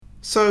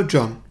So,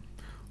 John,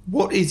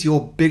 what is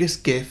your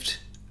biggest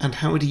gift and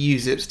how would you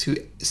use it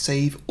to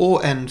save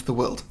or end the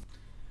world?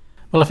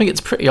 Well, I think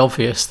it's pretty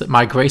obvious that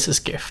my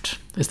greatest gift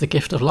is the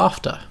gift of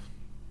laughter.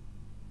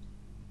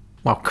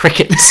 Well,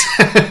 crickets.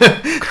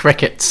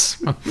 Crickets.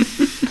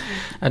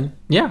 And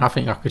yeah, I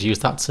think I could use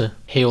that to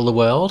heal the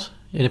world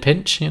in a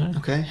pinch, you know.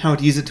 Okay, how would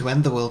you use it to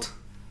end the world?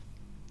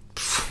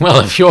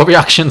 Well, if your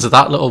reaction to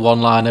that little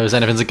one-liner is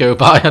anything to go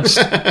by, I'd just...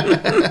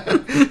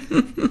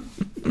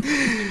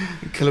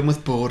 Kill him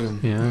with boredom.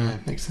 Yeah.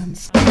 Makes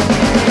sense. Some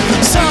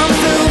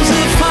films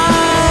are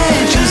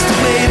fine just the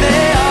way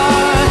they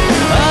are.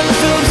 Other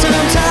films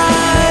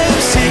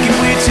sometimes take it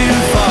way too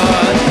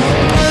far.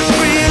 But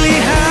really,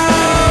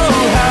 how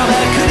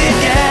bad could it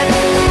get?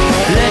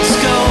 Let's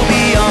go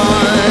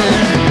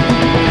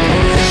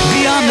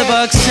beyond the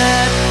box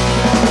set.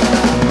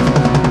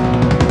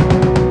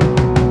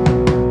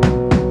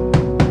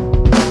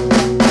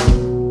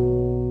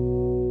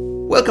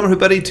 Welcome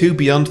everybody to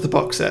Beyond the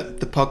Box Set,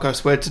 the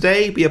podcast where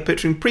today we are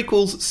picturing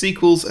prequels,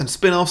 sequels and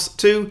spin-offs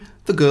to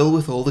The Girl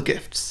with All the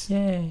Gifts.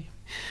 Yay.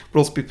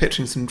 We'll also be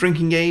pitching some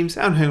drinking games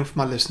and hearing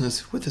from our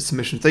listeners with the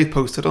submissions they've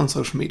posted on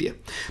social media.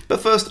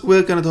 But first,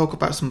 we're going to talk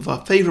about some of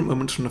our favourite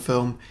moments from the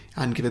film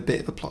and give a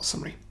bit of a plot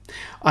summary.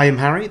 I am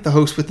Harry, the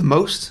host with the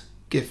most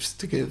gifts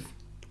to give.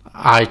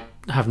 I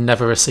have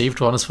never received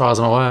one as far as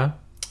I'm aware.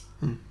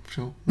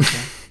 Sure,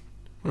 okay.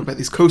 What about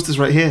these coasters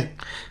right here?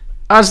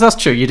 As that's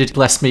true, you did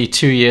bless me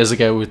 2 years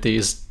ago with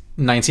these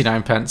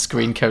 99p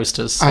green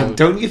coasters. So And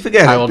don't you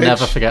forget I it, will bitch.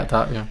 never forget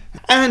that, yeah.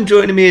 And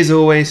joining me as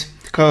always,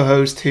 the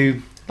co-host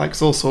who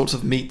likes all sorts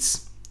of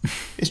meats,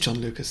 is John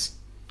Lucas.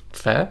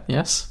 Fair,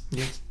 yes.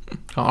 Yes.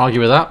 Can't argue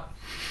with that.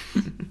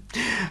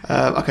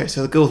 Okay,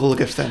 so The Girl with All the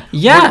Gifts then.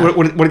 Yeah.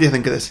 What did you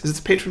think of this? Is this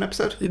a Patreon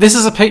episode? This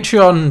is a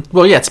Patreon...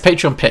 Well, yeah, it's a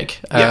Patreon pick.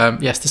 Yeah.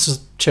 Yes, this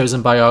was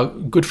chosen by our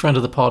good friend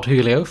of the pod,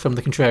 Julio, from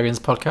the Contrarians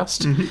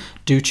podcast. Mm-hmm.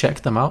 Do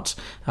check them out.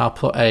 I'll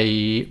put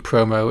a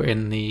promo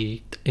in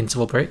the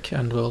interval break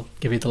and we'll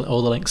give you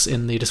all the links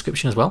in the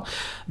description as well.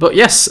 But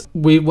yes,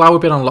 while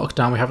we've been on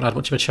lockdown, we haven't had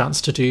much of a chance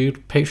to do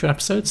Patreon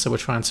episodes, so we're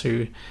trying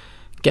to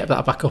get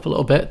that back up a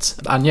little bit.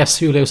 And yes,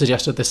 Julio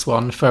suggested this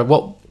one for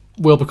what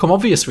will become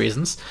obvious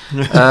reasons.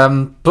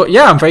 But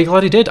yeah, I'm very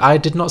glad he did. I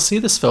did not see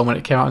this film when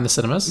it came out in the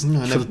cinemas. No,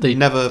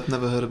 never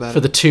heard about For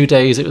it. the 2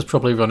 days it was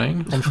probably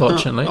running,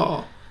 unfortunately.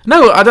 Oh.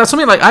 No, that's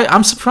something like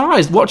I'm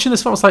surprised watching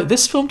this film. I was like,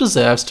 this film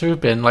deserves to have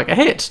been like a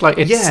hit. Like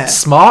it's Yeah.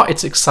 smart,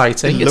 it's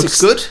exciting, It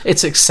looks good.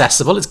 it's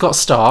accessible, it's got It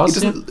stars.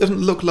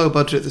 doesn't look low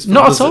budget, this film,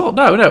 Not does at it? all.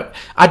 No.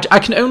 I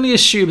can only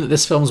assume that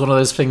this film's one of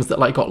those things that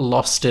like got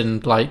lost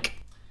in like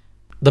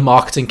the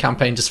marketing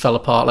campaign just fell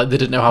apart. Like they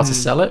didn't know how to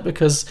sell it,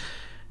 because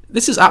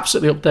this is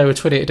absolutely up there with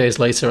 28 Days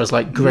Later as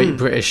like great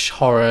British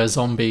horror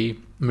zombie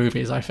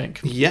movies, I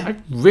think. Yeah. I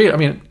really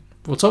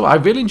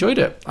enjoyed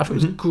it. I thought it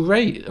was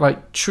great, like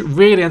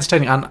really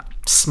entertaining and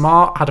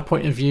smart, had a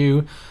point of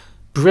view,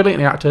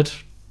 brilliantly acted.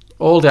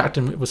 All the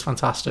acting was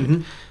fantastic.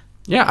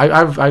 Yeah,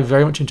 I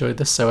very much enjoyed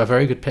this, so a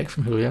very good pick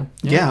from Julio.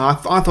 Yeah,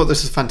 I thought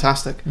this was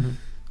fantastic.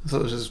 I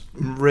thought this was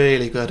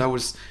really good. I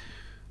was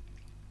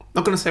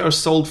not going to say I was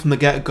sold from the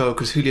get-go,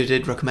 because Julio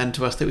did recommend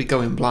to us that we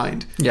go in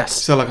blind. Yes.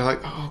 So like I was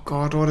like, oh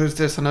god, what is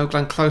this? I know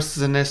Glenn Close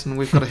is in this, and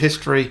we've got a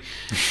history.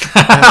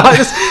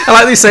 I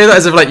like they say that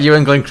as if like you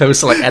and Glenn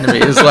Close are like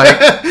enemies. Like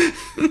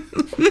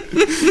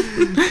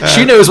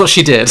she knows what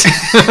she did.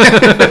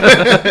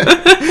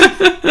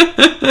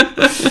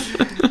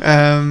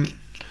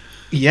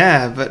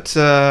 Yeah, but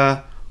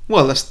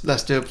well,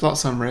 let's do a plot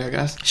summary, I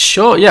guess.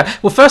 Sure. Yeah.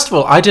 Well, first of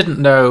all, I didn't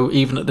know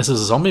even that this was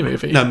a zombie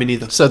movie. No, me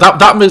neither. So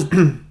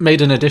that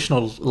made an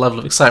additional level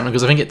of excitement,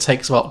 because I think it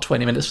takes about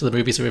 20 minutes for the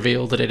movie to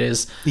reveal that it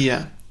is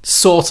Yeah.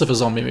 sort of a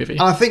zombie movie.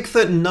 And I think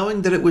that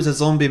knowing that it was a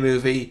zombie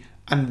movie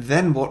and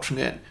then watching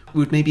it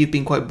would maybe have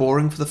been quite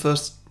boring for the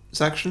first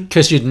section.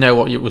 Because you'd know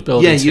what you was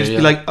building Yeah, to. you'd just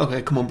be like,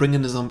 okay, come on, bring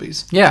in the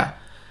zombies. Yeah.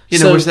 You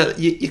know, So- whereas that,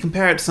 you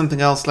compare it to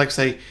something else, like,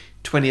 say,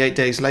 28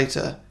 Days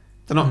Later.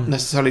 They're not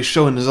necessarily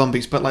showing the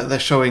zombies, but like they're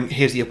showing,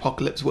 here's the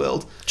apocalypse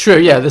world. True,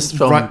 yeah, this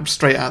film... Right,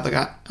 straight out the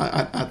gate.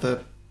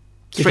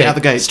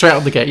 Straight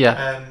out the gate,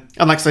 yeah.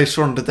 And like say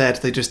Shaun of the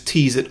Dead, they just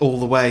tease it all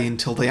the way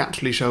until they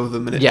actually show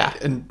them, and Yeah.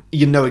 and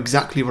you know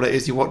exactly what it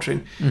is you're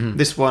watching.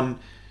 This one,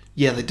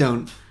 yeah, they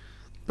don't.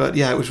 But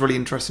yeah, it was really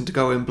interesting to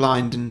go in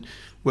blind and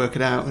work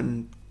it out,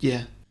 and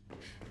yeah.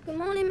 Good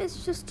morning, Miss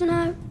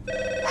Justineau.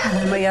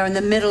 Helen, we are in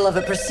the middle of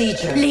a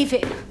procedure. Leave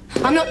it.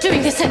 I'm not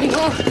doing this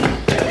anymore.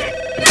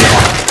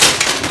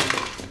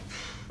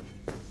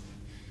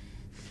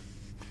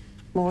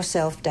 More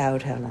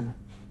self-doubt, Helen.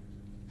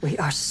 We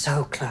are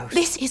so close.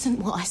 This isn't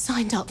what I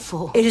signed up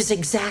for. It is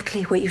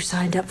exactly what you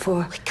signed up for.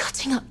 We're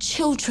cutting up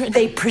children.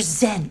 They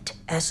present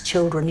as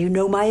children. You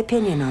know my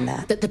opinion on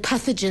that. That the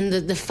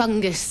pathogen, the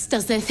fungus,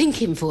 does their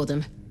thinking for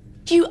them.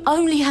 You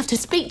only have to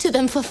speak to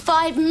them for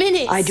 5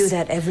 minutes. I do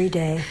that every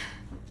day.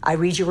 I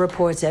read your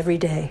reports every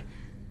day.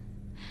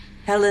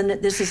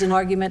 Helen, this is an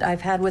argument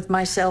I've had with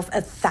myself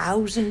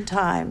 1,000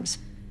 times.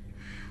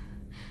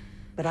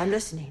 But I'm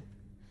listening.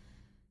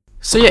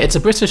 So yeah, it's a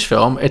British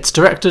film. It's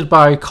directed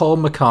by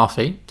Colin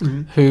McCarthy,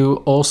 who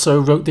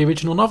also wrote the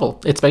original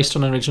novel. It's based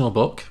on an original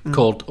book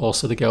called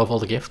also The Girl with All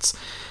the Gifts.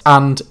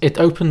 And it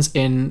opens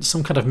in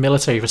some kind of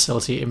military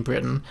facility in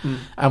Britain.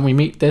 And we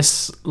meet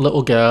this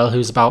little girl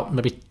who's about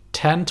maybe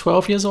 10,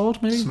 12 years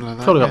old, maybe? Something like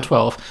that, Probably yeah. about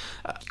 12,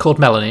 called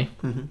Melanie.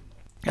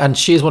 And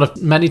she's one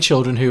of many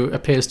children who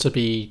appears to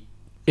be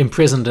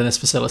imprisoned in this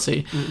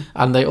facility.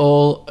 And they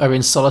all are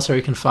in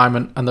solitary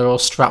confinement, and they're all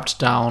strapped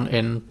down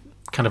in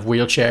kind of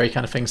wheelchairy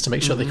kind of things to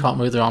make sure they can't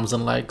move their arms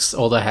and legs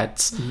or their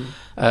heads.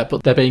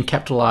 But they're being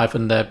kept alive,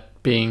 and they're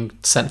being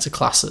sent to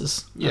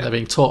classes. Yeah. And they're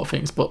being taught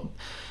things. But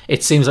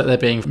it seems like they're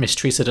being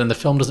mistreated, and the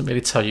film doesn't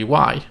really tell you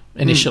why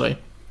initially.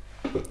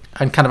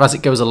 And kind of as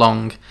it goes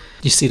along,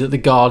 you see that the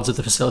guards of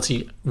the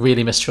facility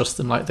really mistrust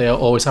them. Like, they are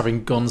always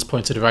having guns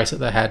pointed right at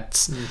their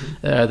heads.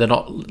 They're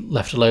not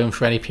left alone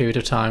for any period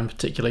of time,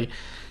 particularly.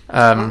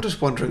 I'm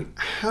just wondering,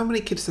 how many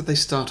kids did they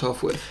start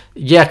off with?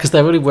 Yeah, because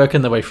they're really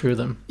working their way through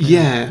them.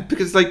 Yeah,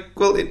 because, like,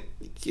 well,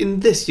 in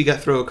this you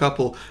get through a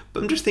couple,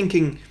 but I'm just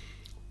thinking,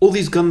 all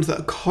these guns that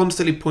are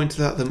constantly pointed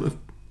at them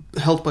are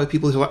held by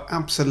people who are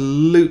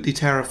absolutely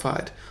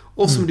terrified.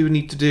 All somebody would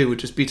need to do would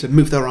just be to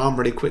move their arm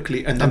really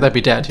quickly, and then they'd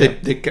be dead, yeah.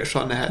 They'd get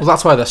shot in the head. Well,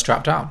 that's why they're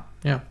strapped down.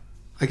 Yeah.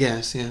 I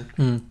guess, yeah.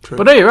 True.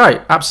 But no, you're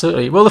right.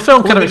 Absolutely. Well, the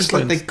film kind of just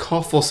like explains... they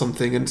cough or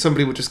something, and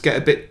somebody would just get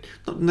a bit,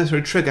 not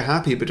necessarily trigger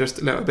happy, but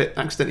just a little bit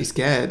accidentally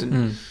scared.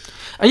 And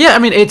Yeah, I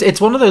mean, it's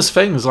one of those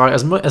things, like,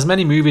 as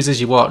many movies as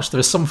you watch, there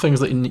are some things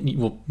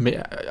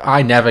that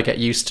I never get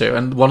used to,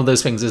 and one of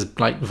those things is,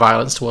 like,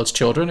 violence towards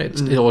children.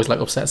 It always, like,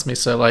 upsets me.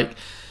 So, like,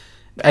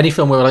 any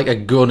film where, like, a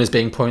gun is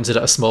being pointed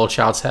at a small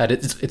child's head,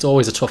 it's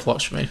always a tough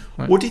watch for me.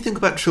 Like, what do you think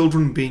about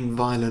children being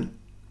violent?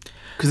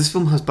 Because this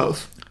film has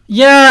both.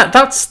 yeah,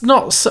 that's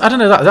not... I don't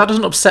know, that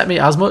doesn't upset me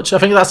as much. I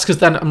think that's because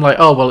then I'm like,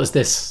 oh, well, it's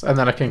this, and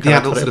then I can The kind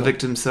of adults put are it... the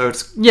victims, so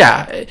it's...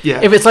 Yeah.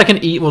 Yeah. If it's like an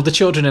evil, the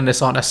children in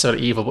this aren't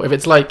necessarily evil, but if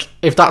it's like,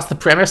 if that's the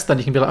premise, then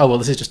you can be like, oh, well,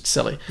 this is just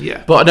silly.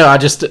 Yeah. But no,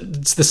 there's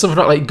something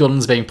about, like,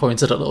 guns being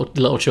pointed at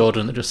little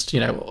children that just,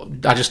 you know,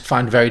 I just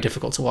find very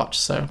difficult to watch,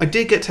 so. I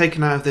did get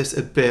taken out of this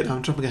a bit,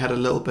 I'm jumping ahead a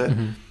little bit,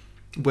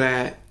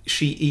 where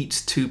she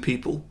eats two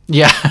people.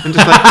 Yeah. And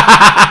just like,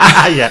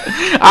 Yeah.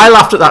 I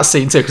laughed at that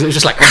scene too, because it was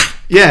just like,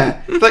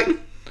 yeah, like,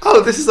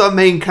 oh, this is our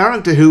main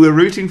character who we're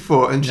rooting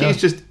for, and she's Yeah.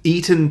 just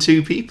eaten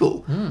two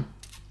people.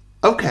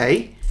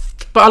 Okay.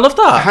 but I love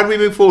that. How do we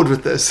move forward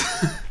with this?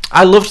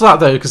 I loved that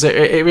though, because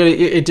it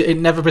really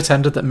never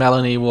pretended that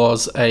Melanie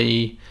was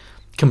a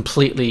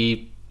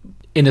completely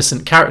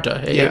innocent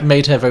character. Yeah. It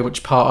made her very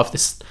much part of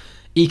this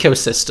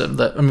ecosystem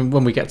that, I mean,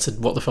 when we get to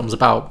what the film's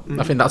about,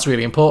 I think that's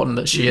really important,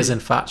 that she is, in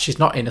fact, she's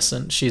not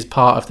innocent. She's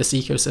part of this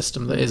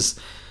ecosystem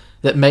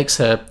that makes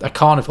her a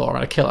carnivore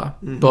and a killer.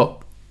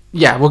 But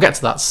yeah, we'll get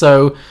to that.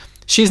 So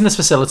she's in this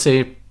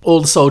facility.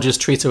 All the soldiers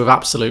treat her with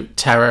absolute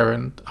terror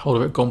and hold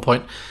her at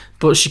gunpoint.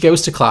 But she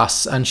goes to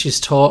class, and she's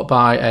taught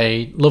by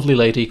a lovely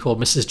lady called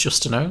Mrs.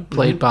 Justineau,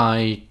 played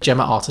by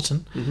Gemma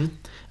Arterton.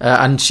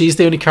 And she's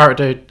the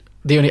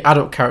only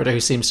adult character who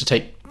seems to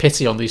take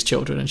pity on these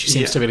children, and she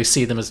seems to really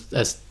see them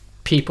as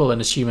people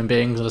and as human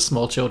beings and as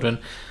small children.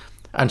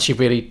 And she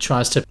really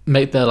tries to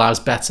make their lives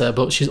better,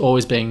 but she's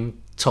always being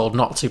told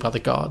not to by the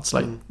guards.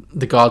 Like,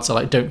 the guards are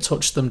like, don't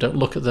touch them, don't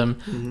look at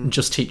them,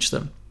 just teach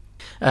them.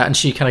 And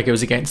she kind of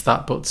goes against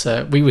that, but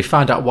we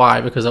find out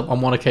why, because on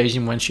one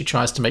occasion when she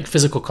tries to make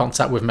physical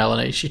contact with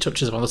Melanie, she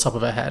touches her on the top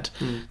of her head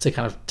to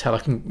kind of tell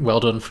her, well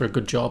done for a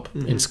good job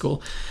in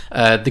school.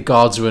 The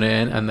guards run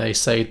in and they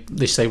say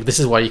this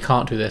is why you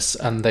can't do this,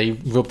 and they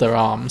rub their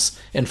arms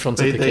in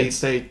front of the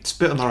kids. They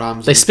spit on their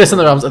arms. They spit on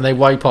their arms and they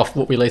wipe off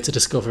what we later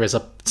discover is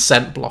a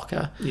scent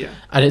blocker. Yeah.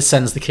 And it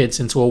sends the kids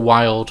into a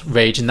wild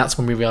rage, and that's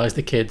when we realise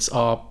the kids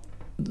are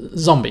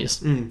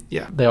zombies.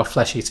 Yeah. They are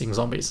flesh-eating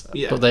zombies,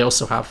 Yeah. but they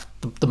also have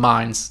the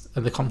minds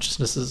and the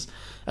consciousnesses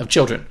of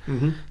children.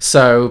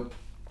 So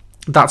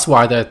that's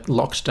why they're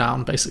locked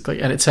down,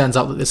 basically. And it turns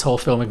out that this whole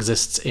film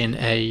exists in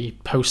a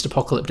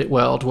post-apocalyptic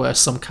world where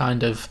some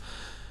kind of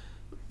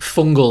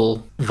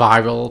fungal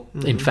viral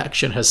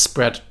infection has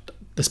spread.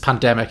 This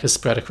pandemic has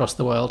spread across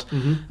the world,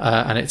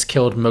 and it's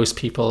killed most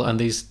people, and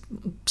these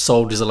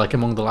soldiers are like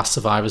among the last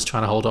survivors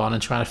trying to hold on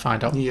and trying to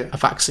find out a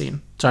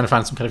vaccine, trying to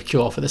find some kind of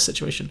cure for this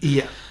situation.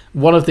 Yeah.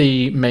 One of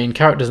the main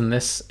characters in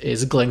this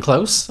is Glenn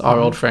Close, our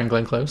old friend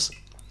Glenn Close,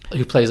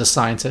 who plays a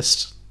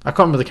scientist. I can't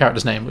remember the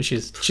character's name, but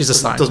she's a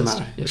scientist. Doesn't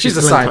matter. Yeah, she's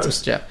a Glenn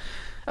scientist, yeah.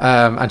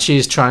 And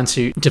she's trying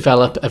to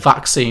develop a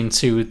vaccine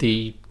to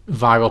the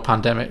viral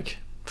pandemic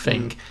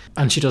thing,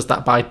 and she does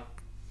that by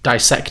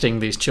dissecting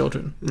these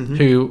children,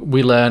 who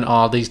we learn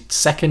are these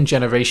second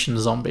generation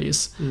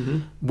zombies,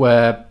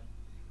 where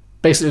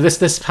basically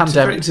this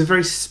pandemic, it's a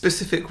very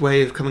specific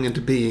way of coming into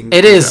being.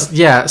 it is,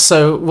 yeah.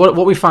 So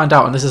what we find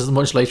out, and this is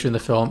much later in the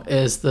film,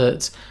 is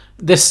that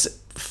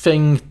this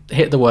thing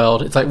hit the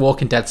world. It's like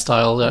Walking Dead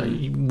style.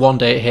 One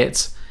day it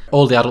hit,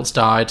 all the adults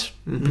died,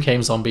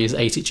 became zombies,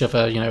 ate each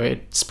other,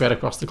 it spread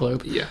across the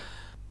globe. Yeah.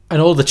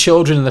 And all the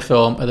children in the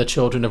film are the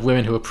children of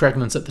women who were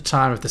pregnant at the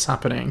time of this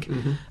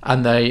happening,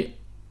 and they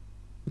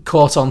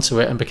caught onto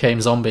it and became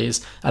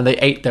zombies, and they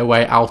ate their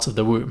way out of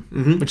the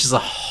womb, which is a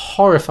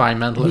horrifying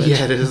mental image.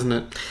 Yeah, it is, isn't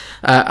it?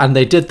 And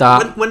they did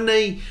that.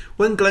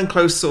 When Glenn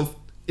Close sort of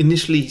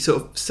initially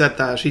sort of said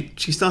that,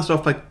 she started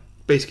off by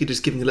basically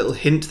just giving a little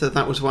hint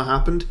that was what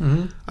happened,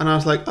 and I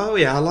was like, oh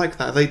yeah, I like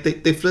that.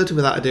 They flirted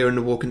with that idea in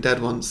The Walking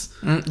Dead once.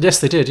 Yes,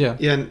 they did. Yeah.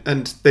 Yeah,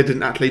 and they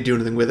didn't actually do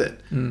anything with it.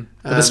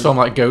 But this film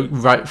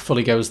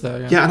fully goes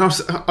there. Yeah. Yeah, and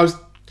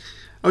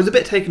I was a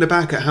bit taken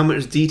aback at how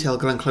much detail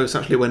Glenn Close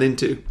actually went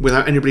into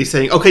without anybody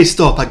saying, okay,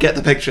 stop, I get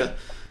the picture.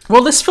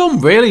 Well, this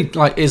film really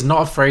is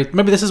not afraid.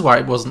 Maybe this is why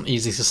it wasn't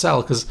easy to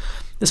sell, because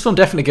this film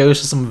definitely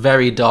goes to some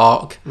very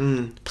dark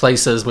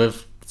places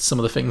with some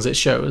of the things it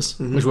shows,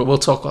 which we'll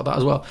talk about that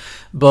as well.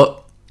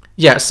 But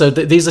yeah, so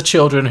these are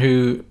children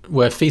who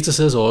were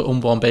fetuses or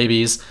unborn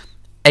babies,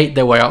 ate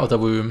their way out of the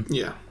womb.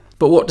 Yeah.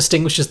 But what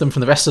distinguishes them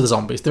from the rest of the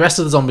zombies? The rest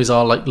of the zombies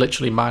are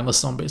literally mindless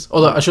zombies.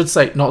 Although I should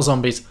say, not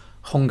zombies,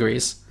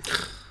 Hungaries.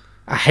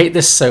 I hate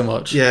this so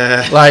much.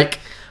 Yeah.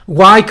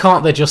 Why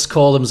can't they just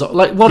call them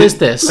what is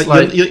this?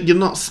 You're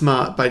not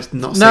smart by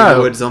not saying the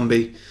word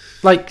zombie.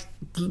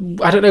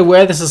 I don't know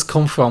where this has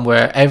come from,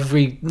 where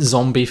every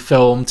zombie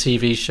film,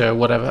 TV show,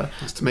 whatever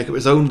has to make up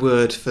its own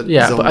word for zombie.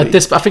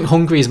 But I think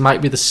Hungaries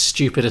might be the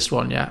stupidest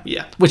one yet.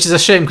 Yeah. Which is a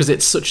shame because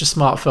it's such a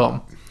smart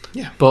film.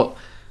 Yeah. But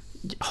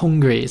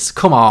Hungaries,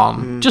 come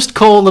on. Just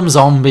call them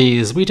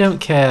zombies. We don't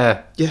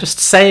care. Yeah. Just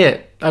say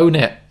it. Own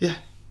it. Yeah.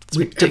 It's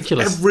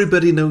ridiculous.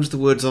 Everybody knows the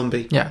word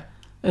zombie. Yeah.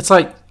 It's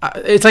like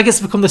it's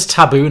become this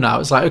taboo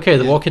now. It's like, okay,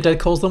 The Walking Dead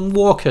calls them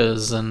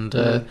walkers, and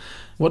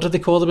what did they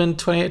call them in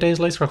 28 Days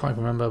Later? I can't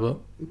remember,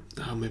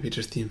 but maybe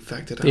just the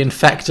infected. The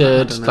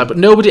infected, but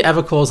nobody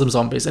ever calls them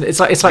zombies, and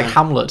it's like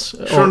Hamlet.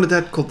 Shaun of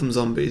the Dead called them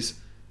zombies.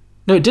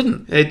 No, it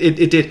didn't.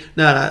 It did.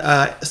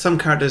 No. Some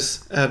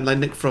characters, like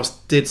Nick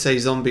Frost, did say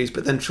zombies,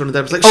 but then Shaun of the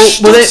Dead was like,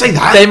 don't say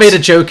that. They made a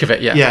joke of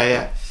it. Yeah.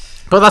 Yeah.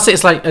 But that's it.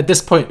 It's like at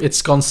this point,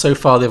 it's gone so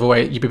far the other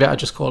way. You'd be better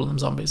just calling them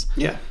zombies.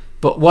 Yeah.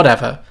 But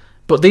whatever.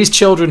 But these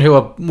children who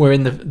were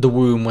in the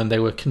womb when they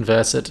were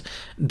converted,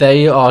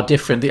 they are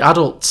different. The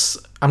adults,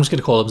 I'm just going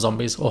to call them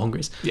zombies or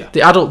Hungaries. Yeah.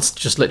 The adults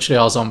just literally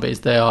are zombies.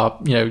 They are,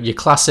 your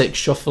classic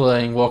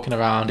shuffling, walking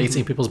around,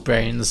 eating people's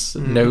brains,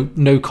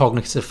 no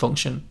cognitive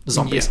function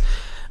zombies. Yeah.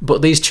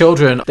 But these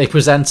children, they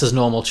present as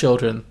normal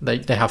children.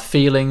 They have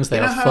feelings, they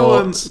have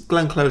thoughts.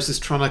 Glenn Close is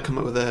trying to come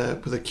up with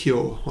a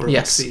cure or a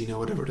vaccine or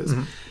whatever it is.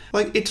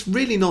 It's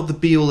really not the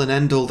be-all and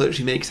end-all that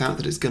she makes out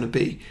that it's going to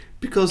be.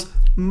 Because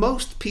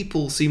most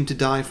people seem to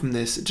die from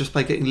this just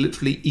by getting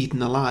literally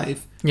eaten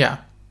alive. Yeah.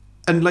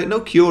 And, no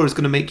cure is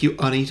going to make you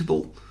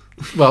uneatable.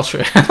 Well,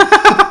 true.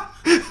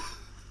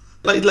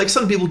 like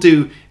some people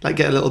do,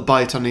 get a little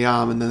bite on the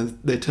arm and then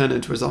they turn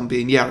into a zombie.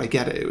 And yeah, I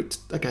get it. It would,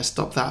 I guess,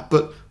 stop that.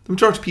 But the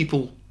majority of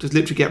people just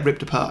literally get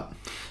ripped apart.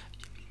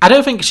 I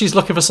don't think she's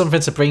looking for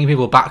something to bring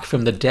people back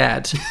from the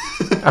dead.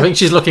 I think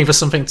she's looking for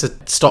something to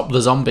stop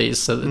the zombies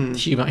so that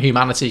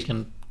humanity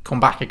can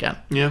come back again.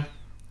 Yeah.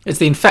 It's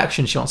the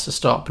infection she wants to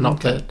stop,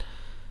 not the...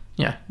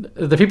 Yeah.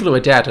 The people who are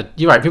dead,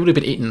 you're right, people who've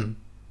been eaten,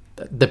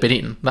 they've been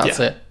eaten, that's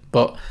it.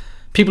 But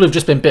people who've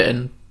just been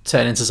bitten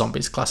turn into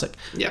zombies, classic.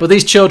 Yeah. But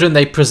these children,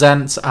 they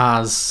present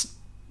as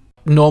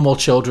normal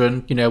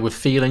children, with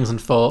feelings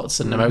and thoughts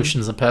and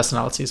emotions and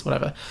personalities,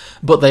 whatever.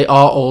 But they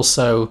are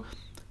also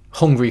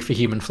hungry for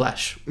human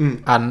flesh.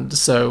 And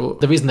so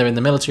the reason they're in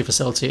the military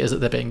facility is that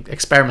they're being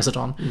experimented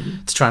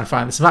on to try and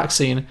find this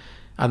vaccine,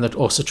 and they're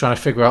also trying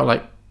to figure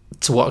out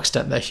to what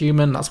extent they're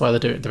human. That's why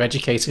they're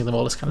educating them,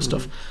 all this kind of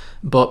stuff.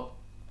 But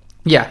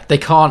yeah, they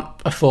can't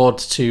afford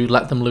to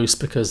let them loose,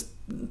 because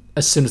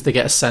as soon as they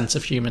get a sense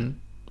of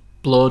human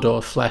blood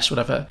or flesh,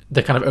 whatever,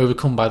 they're kind of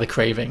overcome by the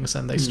cravings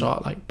and they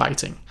start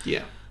biting.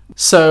 Yeah.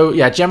 So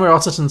yeah, Gemma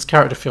Arterton's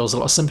character feels a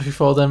lot of sympathy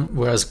for them,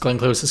 whereas Glenn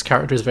Close's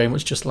character is very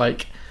much just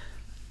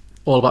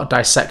all about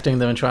dissecting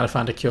them and trying to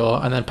find a cure.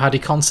 And then Paddy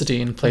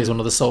Considine plays one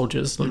of the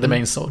soldiers, the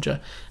main soldier,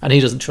 and he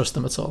doesn't trust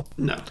them at all.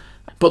 No.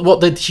 But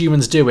what the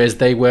humans do is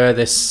they wear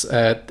this,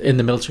 in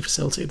the military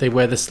facility, they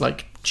wear this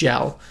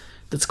gel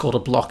that's called a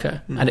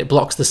blocker, and it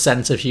blocks the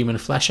scent of human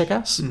flesh, I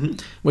guess,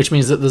 which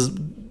means that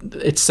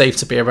it's safe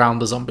to be around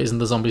the zombies, and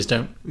the zombies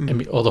don't,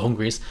 or the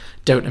Hungaries,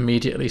 don't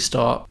immediately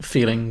start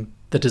feeling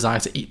the desire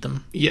to eat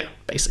them. Yeah.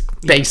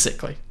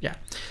 Basically, yeah.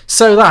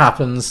 So that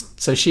happens.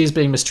 So she's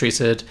being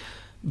mistreated.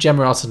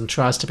 Gemma Arterton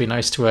tries to be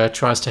nice to her,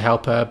 tries to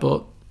help her,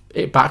 but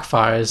it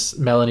backfires.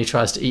 Melanie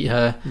tries to eat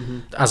her.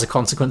 As a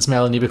consequence,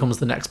 Melanie becomes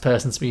the next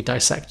person to be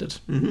dissected.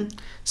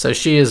 So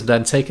she is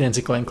then taken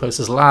into Glenn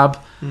Close's lab,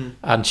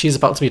 and she's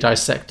about to be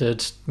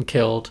dissected and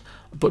killed.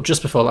 But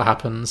just before that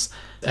happens,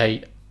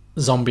 a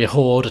zombie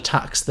horde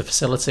attacks the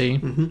facility.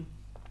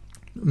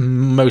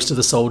 Most of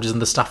the soldiers and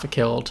the staff are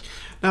killed.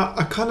 Now,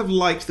 I kind of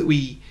liked that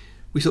we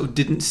sort of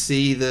didn't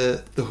see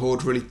the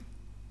horde really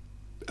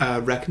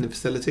wrecking the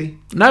facility.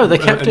 No, they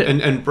kept it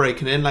and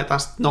breaking in.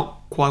 That's not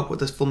quite what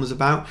this film is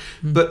about.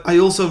 But I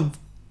also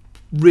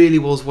really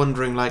was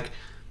wondering,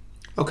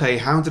 okay,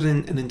 how did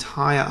an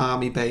entire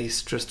army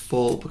base just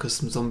fall because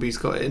some zombies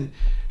got in?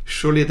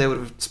 surely they would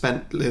have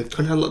spent, had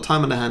a lot of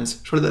time on their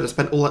hands, surely they'd have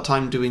spent all that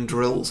time doing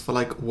drills for,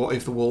 like, what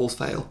if the walls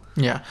fail?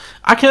 Yeah.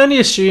 I can only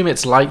assume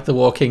it's like The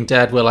Walking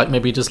Dead, where, like,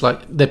 maybe just, like,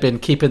 they've been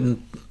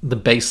keeping the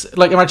base...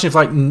 Like, imagine if,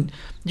 like,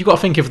 you've got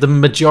to think of the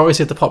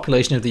majority of the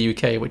population of the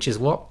UK, which is,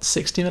 what,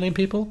 60 million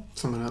people?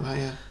 Something like that,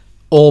 yeah.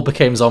 All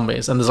became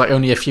zombies, and there's, like,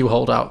 only a few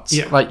holdouts.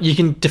 Yeah. Like, you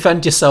can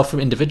defend yourself from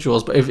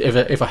individuals, but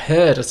if a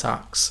herd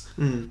attacks,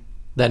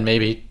 then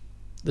maybe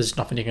there's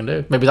nothing you can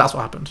do. Maybe that's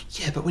what happened.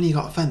 Yeah, but when you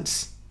got a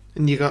fence,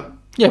 and you got...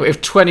 Yeah, but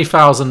if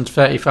 20,000,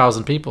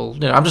 30,000 people,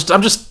 you know, I'm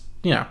just,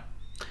 you know.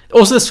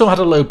 Also, this film had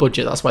a low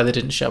budget, that's why they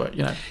didn't show it,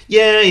 you know.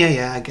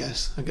 Yeah, I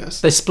guess.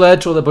 They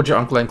splurged all their budget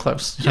on Glenn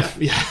Close. Yeah.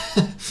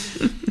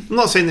 I'm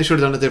not saying they should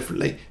have done it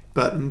differently,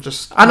 but I'm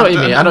just... I know what you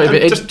mean.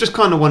 I'm just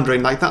kind of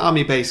wondering, like, that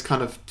army base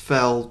kind of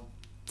fell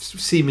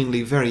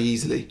seemingly very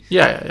easily.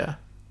 Yeah.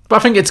 But I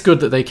think it's good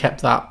that they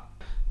kept that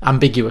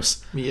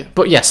ambiguous. Yeah.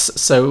 But yes,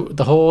 so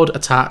the Horde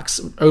attacks,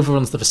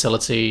 overruns the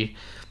facility.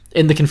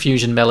 In the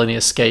confusion, Melanie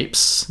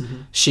escapes.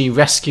 She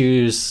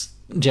rescues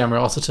Gemma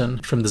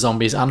Arterton from the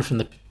zombies and from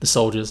the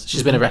soldiers.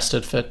 She's been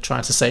arrested for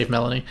trying to save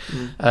Melanie.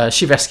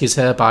 She rescues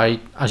her by,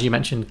 as you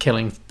mentioned,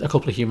 killing a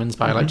couple of humans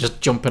by like just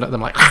jumping at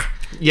them like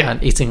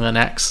and eating their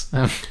necks.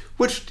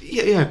 Which,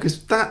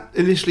 because that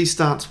initially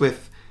starts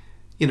with,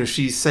 you know,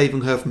 she's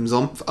saving her from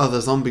other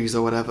zombies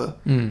or whatever.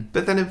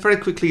 But then it very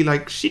quickly,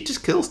 like, she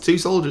just kills 2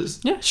 soldiers.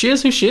 Yeah, she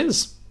is who she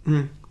is.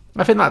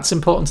 I think that's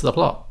important to the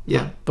plot.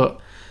 Yeah. But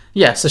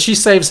yeah, so she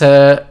saves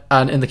her,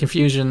 and in the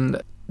confusion,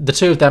 the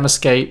 2 of them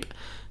escape,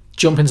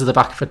 jump into the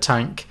back of a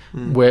tank,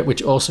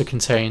 which also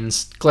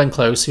contains Glenn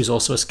Close, who's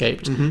also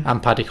escaped,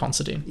 and Paddy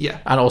Considine. Yeah.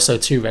 And also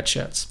 2 red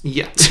shirts.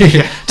 Yeah.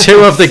 2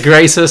 of the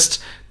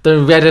greatest, the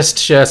reddest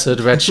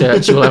shirted red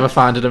shirts you will ever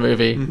find in a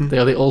movie. They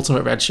are the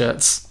ultimate red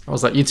shirts. I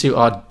was like, you 2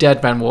 are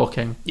dead men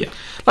walking. Yeah.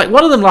 Like,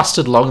 one of them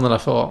lasted longer than I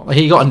thought. Like,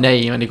 he got a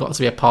name and he got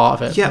to be a part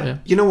of it. Yeah.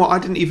 You know what? I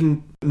didn't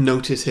even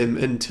notice him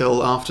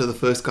until after the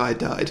first guy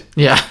died.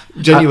 Yeah.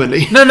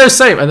 Genuinely. No,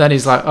 same. And then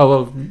he's like, oh,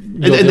 well...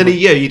 And then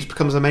he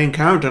becomes the main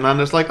character,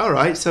 and it's like, all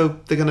right, so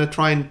they're going to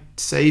try and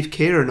save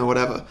Kieran or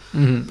whatever.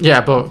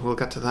 Yeah, but... We'll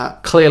get to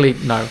that. Clearly,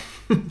 no.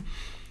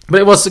 But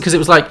it was because it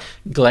was like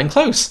Glenn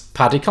Close,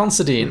 Paddy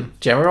Considine,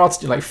 Gemma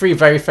Arterton, like 3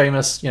 very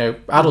famous, you know,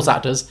 adult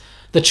actors.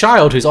 The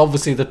child, who's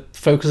obviously the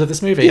focus of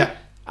this movie. Yeah.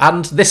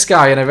 And this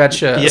guy in a red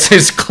shirt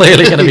who's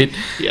clearly going to be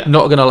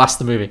not going to last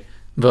the movie.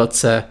 But,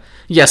 so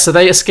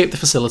they escape the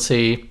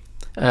facility.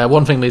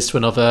 One thing leads to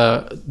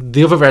another.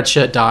 The other red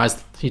shirt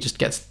dies. He just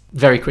gets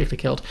very quickly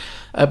killed.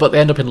 But they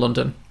end up in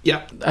London.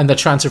 Yeah. And they're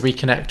trying to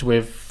reconnect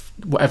with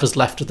whatever's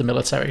left of the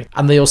military.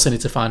 And they also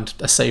need to find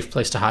a safe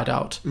place to hide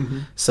out.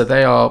 So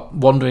they are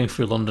wandering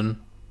through London.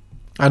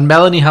 And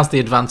Melanie has the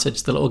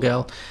advantage, the little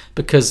girl,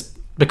 because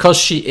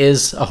she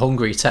is a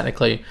hungry,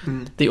 technically.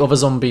 The other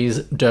zombies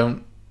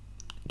don't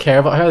care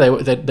about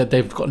her.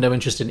 They've got no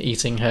interest in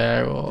eating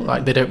her, or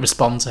like they don't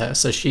respond to her.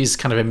 So she's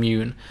kind of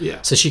immune.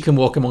 Yeah. So she can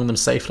walk among them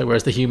safely,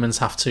 whereas the humans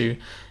have to,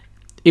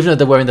 even though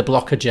they're wearing the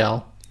blocker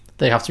gel,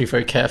 they have to be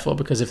very careful,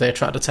 because if they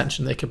attract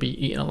attention, they could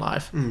be eaten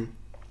alive.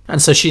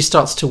 And so she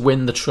starts to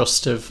win the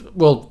trust of,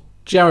 well,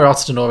 Gemma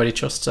Arterton already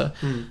trusts her,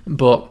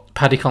 but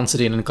Paddy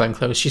Considine and Glenn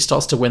Close, she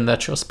starts to win their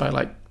trust by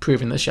like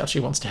proving that she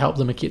actually wants to help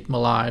them and keep them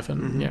alive,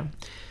 and you know,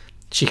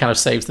 she kind of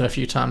saves them a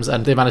few times,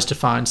 and they manage to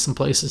find some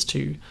places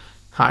to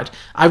hide.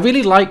 I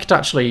really liked,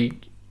 actually,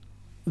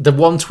 the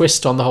one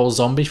twist on the whole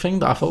zombie thing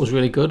that I thought was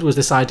really good was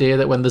this idea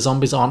that when the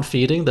zombies aren't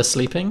feeding, they're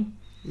sleeping.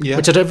 Yeah.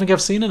 Which I don't think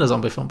I've seen in a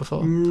zombie film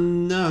before.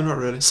 No, not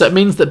really. So it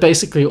means that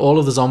basically all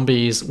of the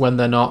zombies, when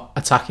they're not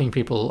attacking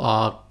people,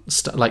 are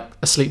like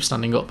asleep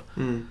standing up.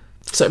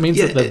 So it means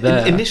that they're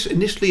there.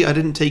 Initially, I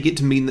didn't take it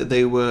to mean that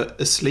they were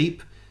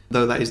asleep,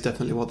 though that is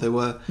definitely what they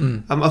were.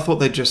 I thought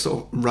they'd just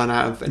sort of run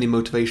out of any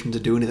motivation to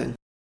do anything.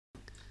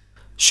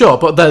 Sure,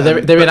 but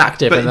they're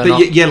inactive. And they're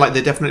not... yeah, like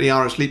they definitely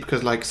are asleep,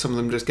 because like some of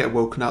them just get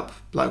woken up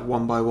like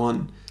one by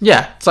one.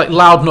 Yeah, it's like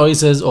loud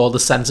noises or the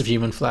scent of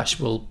human flesh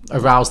will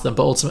arouse them,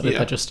 but ultimately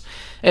they're just...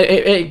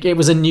 It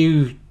was a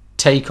new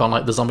take on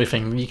like the zombie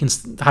thing. You can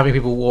having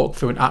people walk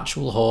through an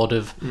actual horde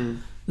of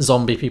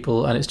zombie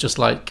people, and it's just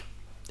like,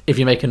 if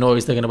you make a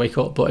noise, they're going to wake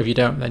up, but if you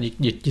don't, then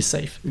you're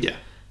safe. Yeah.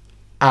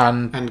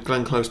 And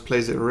Glenn Close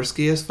plays it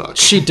risky as fuck.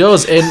 She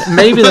does, in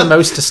maybe the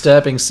most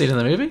disturbing scene in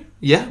the movie.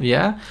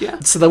 Yeah.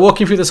 So they're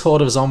walking through this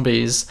horde of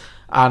zombies,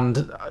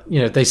 and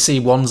you know they see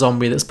one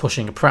zombie that's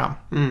pushing a pram.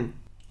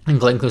 And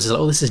Glenn Close is like,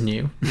 oh, this is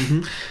new.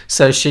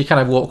 So she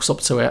kind of walks up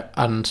to it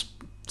and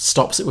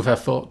stops it with her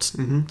foot,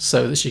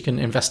 so that she can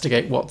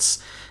investigate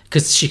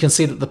because she can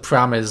see that the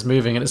pram is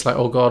moving, and it's like,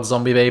 oh god,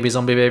 zombie baby.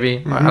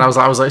 And I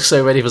was like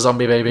so ready for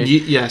zombie baby.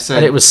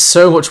 And it was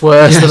so much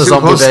worse than a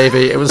zombie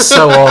baby. It was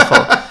so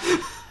awful.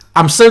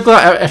 I'm so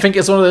glad. I think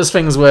it's one of those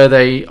things where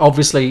they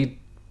obviously,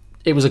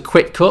 it was a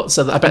quick cut,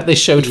 so that I bet they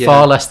showed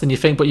far less than you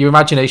think, but your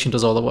imagination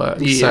does all the work.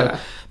 So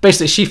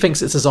basically, she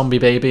thinks it's a zombie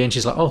baby, and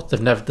she's like, oh,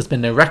 there's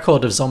been no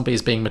record of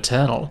zombies being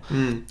maternal.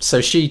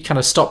 So she kind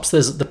of stops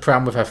the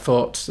pram with her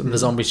foot, and the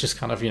zombie's just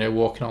kind of, you know,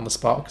 walking on the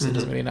spot because it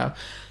doesn't really know.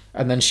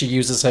 And then she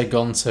uses her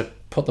gun to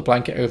put the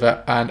blanket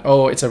over, and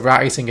oh, it's a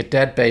rat eating a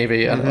dead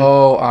baby, and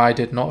oh, I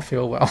did not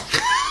feel well.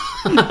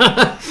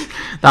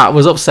 That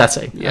was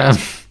upsetting. Yeah.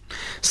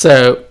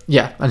 So,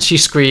 yeah, and she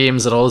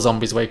screams, and all the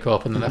zombies wake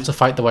up, and then they have to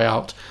fight their way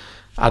out,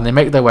 and they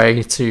make their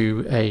way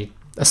to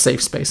a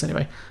safe space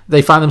anyway.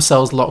 They find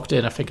themselves locked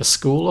in, I think, a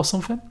school or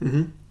something.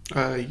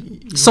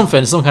 Some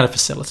kind of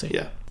facility.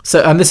 Yeah.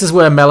 So, and this is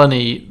where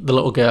Melanie, the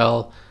little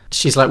girl,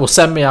 she's like, well,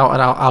 send me out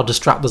and I'll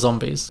distract the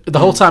zombies. The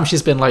whole time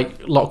she's been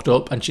like locked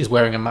up and she's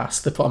wearing a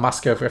mask. They put a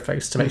mask over her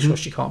face to make sure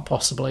she can't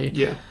possibly,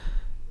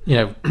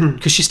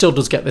 because she still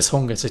does get this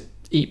hunger to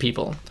eat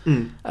people.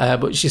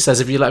 But she says,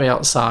 if you let me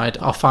outside,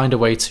 I'll find a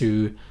way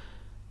to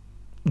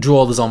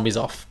draw the zombies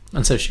off.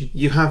 And so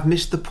You have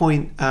missed the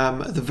point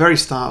at the very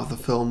start of the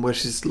film where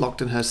she's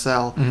locked in her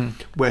cell,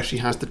 where she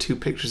has the 2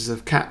 pictures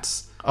of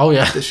cats. Oh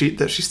yeah, that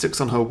she sticks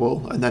on her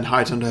wall and then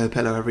hides under her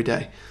pillow every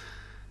day.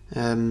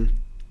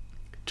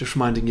 Just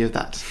reminding you of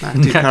that.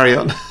 Do carry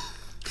on.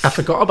 I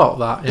forgot about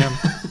that. Yeah.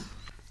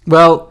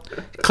 Well,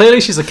 clearly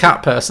she's a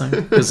cat person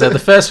because the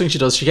first thing she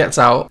does, she gets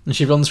out and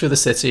she runs through the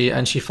city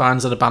and she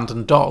finds an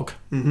abandoned dog,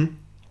 and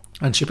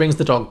she brings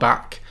the dog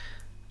back,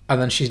 and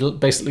then she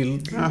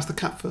basically. Ask the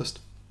cat first.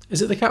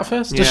 Is it the cat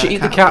first? Yeah, Does she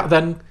eat the cat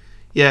then?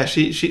 Yeah,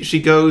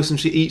 she goes and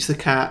she eats the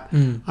cat,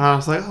 and I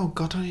was like, oh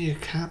god, don't eat a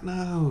cat,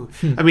 no.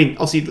 I mean,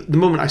 obviously, the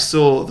moment I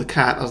saw the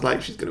cat, I was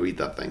like, she's going to eat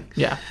that thing.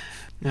 Yeah.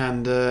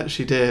 And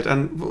she did.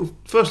 And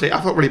firstly,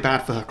 I felt really bad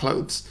for her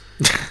clothes.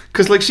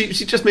 Because like she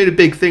just made a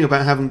big thing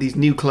about having these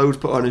new clothes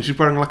put on, and she's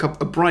wearing like a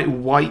bright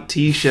white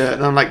t-shirt,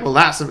 and I'm like, well,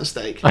 that's a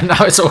mistake. And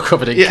now it's all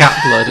covered in cat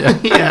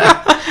blood.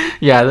 Yeah.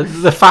 Yeah,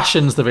 the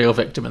fashion's the real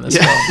victim in this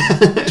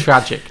film.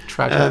 Tragic.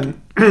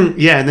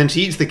 Yeah, and then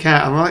she eats the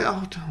cat, and I'm like,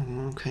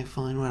 oh, okay,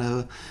 fine,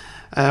 whatever.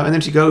 And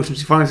then she goes and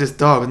she finds this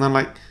dog, and I'm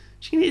like,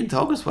 she can eat a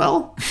dog as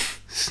well?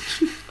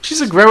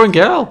 She's a growing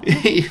girl.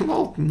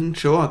 Well,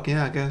 sure,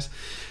 yeah, I guess.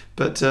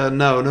 But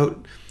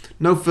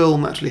no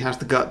film actually has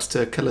the guts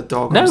to kill a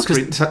dog on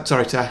screen.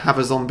 Sorry, to have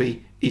a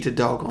zombie eat a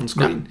dog on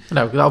screen.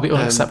 No, that'll be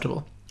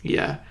unacceptable.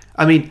 Yeah.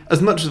 I mean,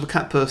 as much as a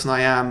cat person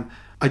I am,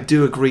 I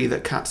do agree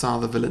that cats are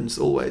the villains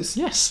always.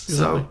 Yes,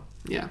 exactly.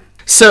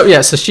 So,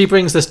 yeah. So she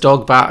brings this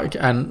dog back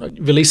and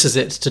releases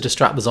it to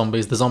distract the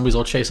zombies. The zombies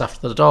all chase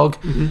after the dog,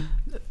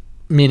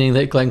 meaning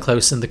that Glenn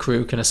Close and the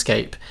crew can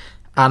escape.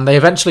 And they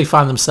eventually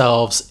find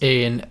themselves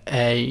in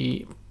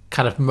a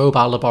kind of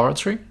mobile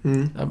laboratory,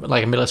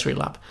 like a military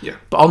lab. Yeah.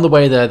 But on the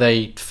way there,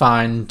 they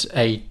find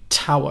a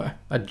tower,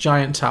 a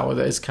giant tower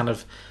that is kind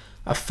of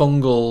a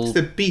fungal... It's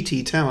the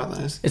BT tower,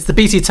 that is. It's the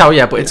BT tower,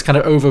 yeah, but it's kind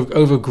of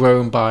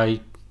overgrown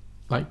by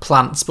like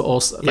plants, but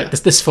also like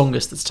this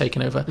fungus that's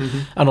taken over,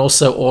 and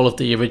also all of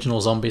the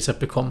original zombies have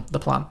become the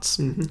plants,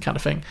 kind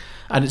of thing.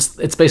 And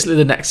it's basically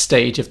the next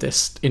stage of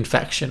this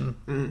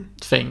infection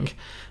thing,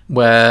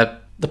 where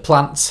the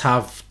plants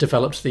have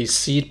developed these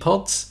seed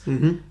pods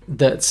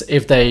that,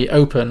 if they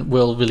open,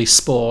 will release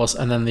spores,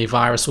 and then the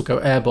virus will go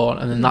airborne,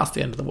 and then that's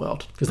the end of the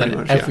world, because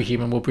then every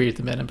human will breathe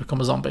them in and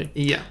become a zombie.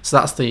 Yeah. So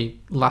that's the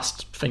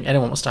last thing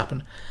anyone wants to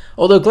happen.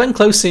 Although Glenn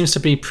Close seems to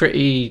be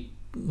pretty,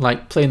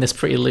 like, playing this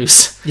pretty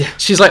loose. Yeah.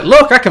 She's like,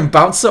 look, I can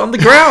bounce it on the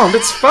ground.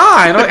 It's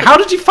fine. Like, how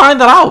did you find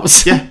that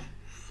out? Yeah.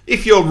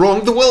 If you're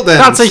wrong, the world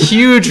ends. That's a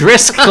huge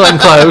risk, Glenn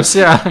Close.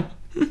 Yeah.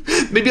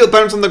 Maybe it'll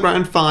bounce on the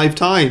ground 5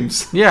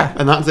 times. Yeah.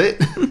 And that's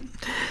it.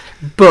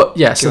 But,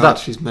 yeah, so God,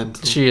 that... she's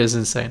mental. She is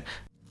insane.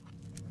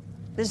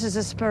 This is a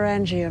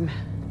sporangium,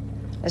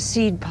 a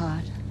seed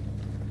pod.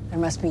 There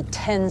must be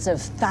tens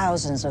of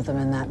thousands of them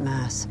in that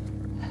mass.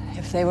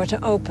 If they were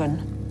to open...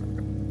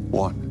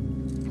 What?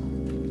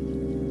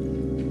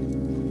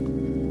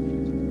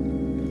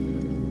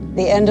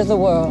 The end of the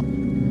world.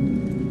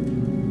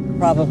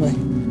 Probably.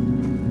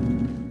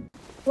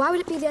 Why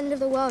would it be the end of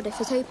the world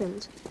if it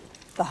opened?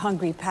 The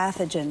hungry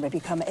pathogen would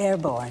become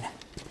airborne.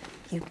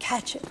 You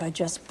catch it by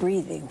just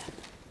breathing.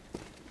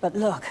 But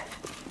look.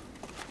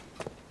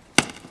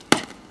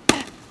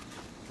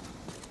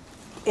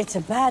 It's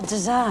a bad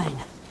design.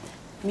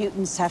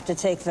 Mutants have to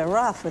take the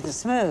rough with the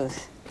smooth.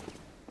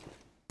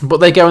 But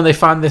they go and they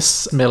find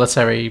this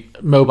military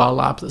mobile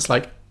lab that's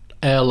like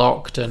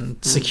airlocked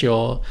and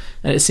secure,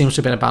 and it seems to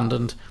have been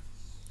abandoned.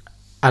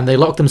 And they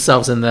lock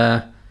themselves in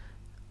there,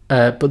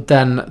 but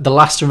then the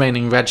last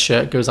remaining red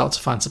shirt goes out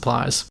to find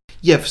supplies.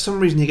 Yeah, for some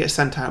reason he gets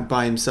sent out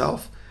by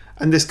himself.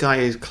 And this guy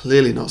is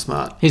clearly not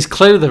smart. He's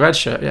clearly the red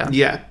shirt, yeah.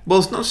 Yeah. Well,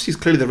 it's not just he's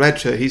clearly the red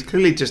shirt, he's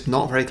clearly just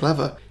not very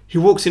clever. He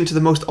walks into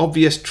the most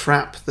obvious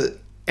trap that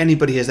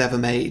anybody has ever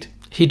made.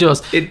 He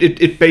does.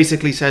 It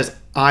basically says,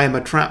 I am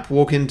a trap,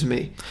 walk into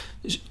me.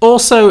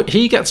 Also,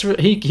 he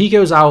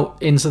goes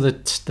out into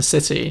the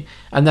city,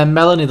 and then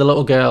Melanie, the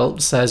little girl,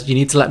 says, you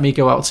need to let me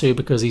go out too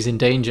because he's in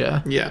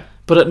danger. Yeah.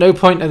 But at no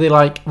point are they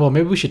like, well,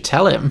 maybe we should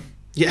tell him.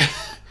 Yeah.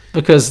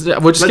 Because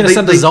we're just going to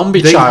send a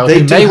zombie child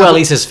who may well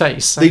eat his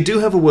face. They do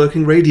have a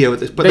working radio at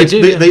this, but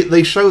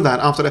they show that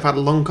after they've had a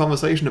long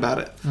conversation about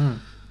it.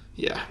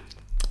 Yeah.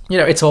 You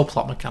know, it's all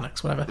plot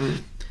mechanics, whatever.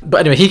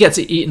 But anyway, he gets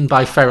eaten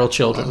by feral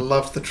children. I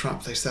love the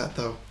trap they set,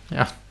 though.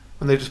 Yeah.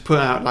 when they just put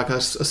out like a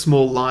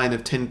small line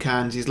of tin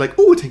cans. He's like,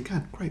 "Oh, a tin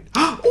can, great!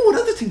 Oh,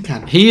 another tin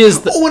can. He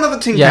is the, another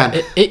tin yeah,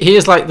 can." He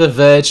is like the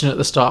virgin at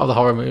the start of the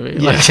horror movie.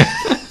 Like,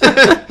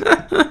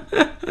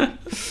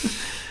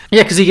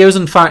 yeah, because he goes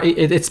and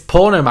it's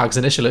porno mags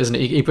initially, isn't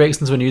it? He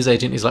breaks into a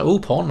newsagent. He's like, "Oh,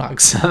 porn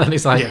mags," and then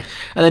he's like,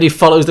 and then he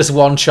follows this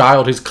one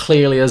child who's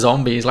clearly a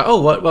zombie. He's like, "Oh,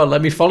 well,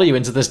 let me follow you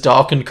into this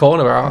darkened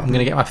corner where I'm going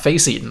to get my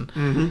face eaten."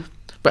 Mm-hmm.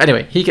 But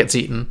anyway, he gets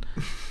eaten,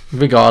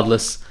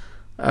 regardless.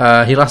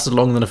 He lasted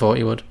longer than I thought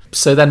he would.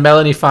 So then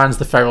Melanie finds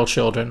the feral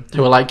children,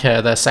 who are like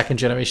her. They're second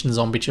generation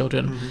zombie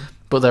children,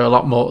 but they're a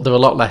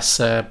lot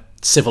less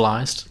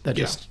civilized. They're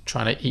just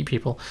trying to eat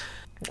people,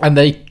 and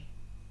they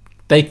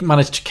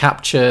manage to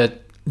capture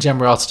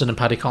Gemma Arterton and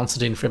Paddy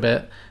Considine for a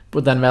bit,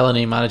 but then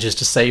Melanie manages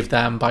to save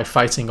them by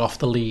fighting off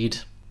the lead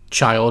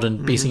child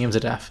and beating him to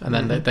death, and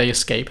then they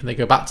escape and they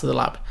go back to the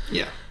lab.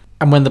 Yeah.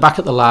 And when they're back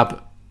at the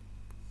lab,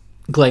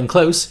 Glenn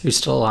Close, who's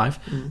still alive,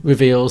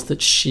 reveals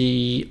that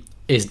she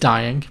is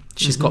dying.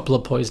 She's got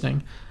blood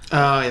poisoning.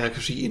 Oh, yeah,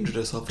 because she injured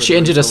herself. She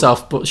injured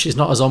herself, but she's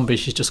not a zombie.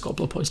 She's just got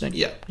blood poisoning.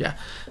 Yeah.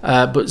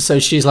 But so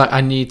she's like,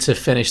 I need to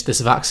finish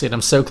this vaccine.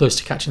 I'm so close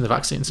to catching the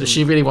vaccine. So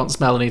she really wants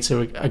Melanie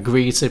to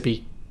agree to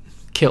be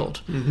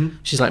killed.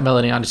 She's like,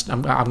 Melanie,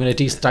 I'm going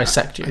to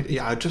dissect you.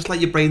 I just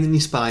like your brain in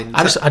your spine.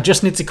 I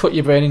just need to cut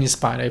your brain and your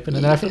spine open,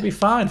 and then everything will be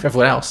fine for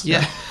everyone else.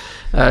 Yeah.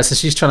 So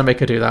she's trying to make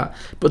her do that.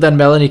 But then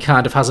Melanie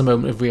kind of has a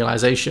moment of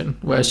realization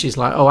where she's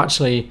like, oh,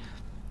 actually,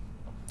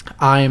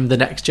 I'm the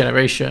next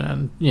generation,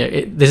 and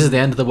this is the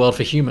end of the world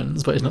for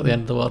humans, but it's not the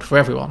end of the world for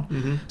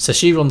everyone. So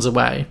she runs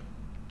away,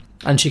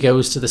 and she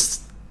goes to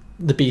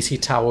the BT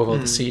tower with all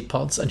the seed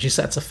pods, and she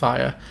sets a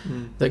fire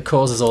that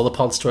causes all the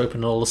pods to open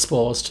and all the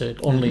spores to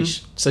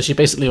unleash. So she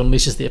basically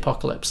unleashes the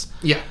apocalypse.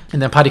 Yeah.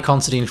 And then Paddy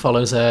Considine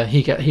follows her.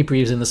 He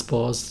breathes in the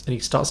spores, and he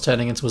starts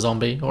turning into a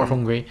zombie or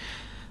hungry,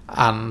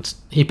 and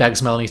he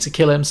begs Melanie to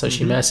kill him, so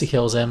she mercy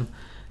kills him.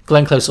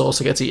 Glenn Close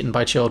also gets eaten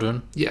by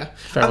children. Yeah.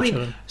 Feral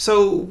children.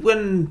 So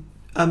when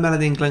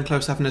Melanie and Glenn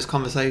Close having this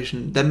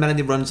conversation, then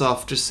Melanie runs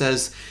off, just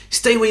says,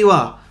 "Stay where you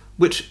are,"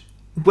 which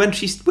when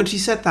she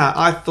said that,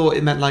 I thought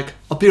it meant like,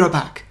 "I'll be right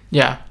back."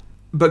 Yeah.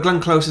 But Glenn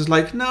Close is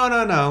like, no,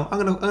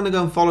 I'm gonna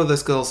go and follow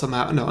this girl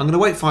somehow. No, I'm gonna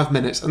wait 5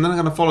 minutes, and then I'm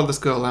gonna follow this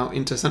girl out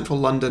into central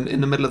London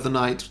in the middle of the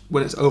night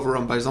when it's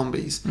overrun by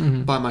zombies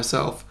by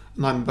myself,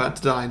 and I'm about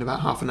to die in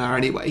about half an hour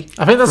anyway.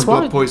 I think that's from why.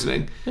 blood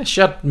poisoning. Yeah,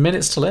 she had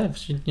minutes to live.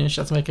 She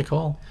had to make a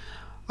call.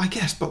 I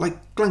guess, but like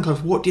Glenn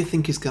Close, what do you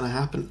think is gonna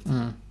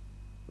happen?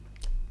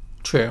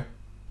 True.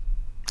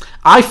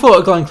 I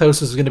thought Glenn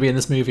Close was going to be in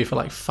this movie for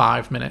like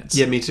 5 minutes.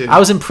 Yeah, me too. I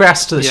was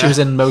impressed that she was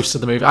in most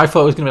of the movie. I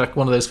thought it was going to be like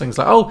one of those things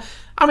like, oh,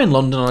 I'm in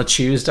London on a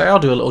Tuesday, I'll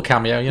do a little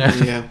cameo,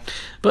 Yeah.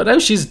 But no,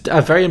 she's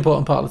a very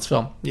important part of this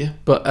film. Yeah.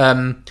 But,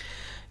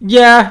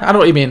 yeah, I know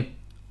what you mean.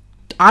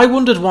 I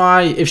wondered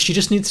why, if she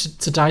just needs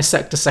to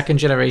dissect a second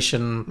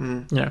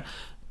generation,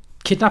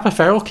 kidnap a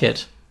feral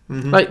kid.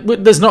 Like,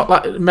 there's not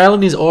like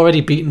Melanie's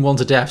already beaten one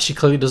to death. She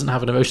clearly doesn't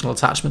have an emotional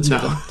attachment to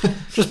them.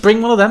 Just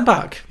bring one of them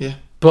back. Yeah.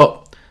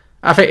 But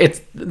I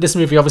think this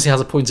movie obviously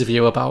has a point of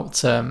view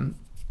about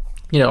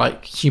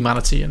like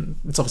humanity, and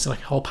it's obviously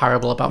like a whole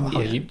parable about how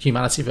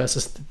humanity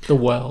versus the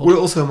world. Well, it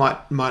also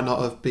might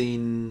not have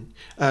been.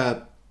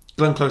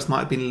 Glenn Close might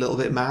have been a little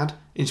bit mad,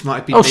 and she might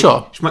have been.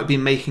 She might be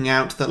making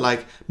out that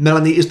like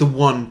Melanie is the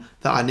one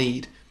that I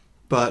need,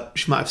 but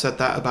she might have said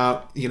that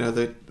about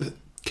the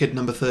kid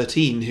number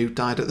 13 who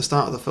died at the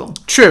start of the film.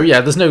 True,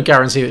 yeah. There's no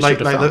guarantee that she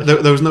would have found.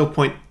 There was no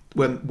point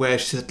where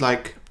she said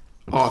like,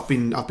 "Oh, I've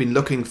been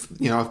looking,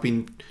 I've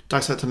been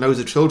dissecting loads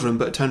of children,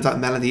 but it turns out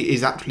Melanie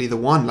is actually the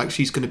one. Like,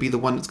 she's going to be the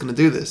one that's going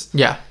to do this."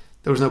 Yeah.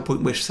 There was no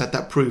point where she said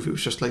that proof. It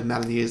was just like,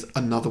 Melanie is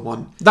another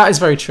one. That is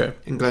very true.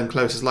 And Glenn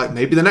Close is like,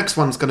 maybe the next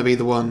one's going to be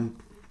the one.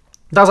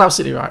 That's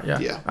absolutely right, yeah.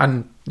 Yeah.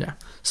 And, yeah.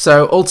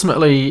 So,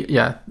 ultimately,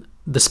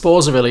 the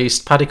spores are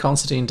released, Paddy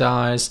Considine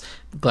dies,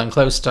 Glenn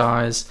Close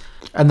dies,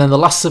 and then the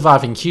last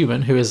surviving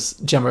human, who is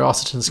Gemma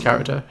Arterton's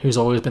character, who's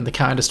always been the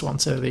kindest one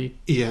to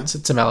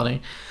to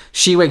Melanie,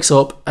 she wakes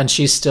up and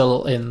she's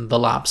still in the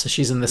lab. So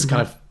she's in this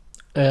kind of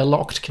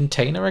locked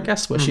container, I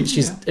guess, where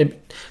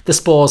the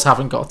spores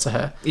haven't got to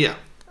her. Yeah.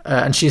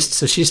 And she's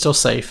still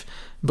safe,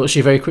 but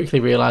she very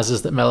quickly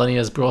realizes that Melanie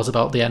has brought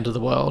about the end of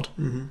the world.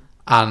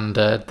 And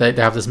they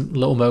have this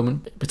little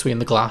moment between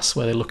the glass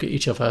where they look at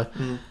each other.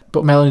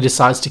 But Melanie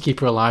decides to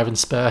keep her alive and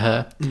spare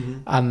her.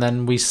 And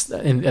then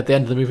at the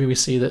end of the movie, we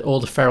see that all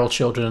the feral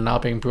children are now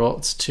being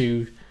brought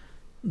to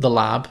the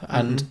lab,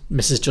 and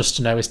Mrs.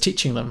 Justineau is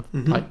teaching them,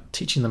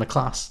 teaching them a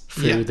class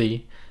through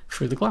the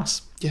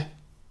glass. Yeah.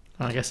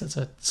 And I guess it's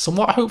a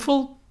somewhat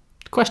hopeful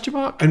question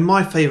mark. And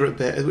my favourite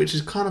bit, which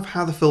is kind of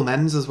how the film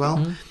ends as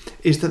well,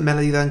 is that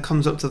Melanie then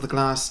comes up to the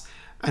glass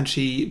and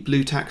she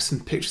blue tacks some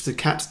pictures of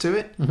cats to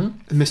it. And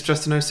Miss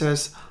Justineau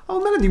says,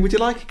 "Oh, Melanie, would you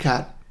like a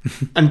cat?"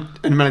 and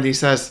Melanie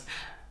says,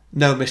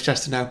 "No, Miss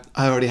Justineau,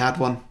 I already had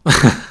one."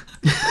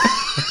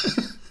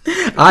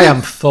 I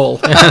am full.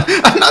 And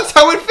that's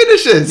how it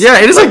finishes. Yeah,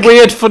 it is a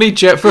weird, funny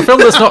joke for a film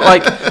that's not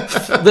like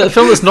the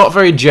film that's not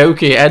very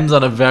jokey. It ends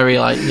on a very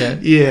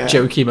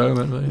jokey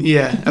moment.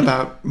 Yeah,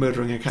 about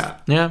murdering a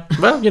cat. Yeah,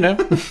 well,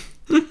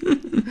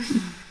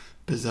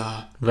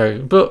 Bizarre.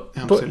 very,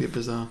 Absolutely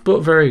bizarre. but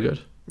very good.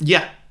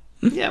 Yeah.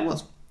 Yeah, it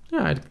was.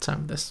 Yeah, I had a good time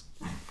with this.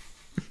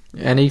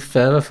 Any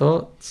further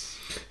thoughts?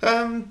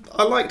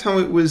 I liked how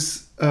it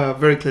was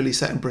very clearly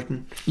set in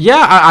Britain.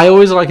 Yeah, I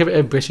always like a bit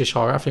of British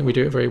horror. I think we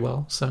do it very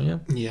well. So yeah,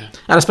 Yeah.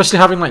 and especially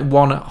having like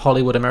one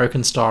Hollywood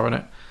American star in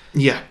it,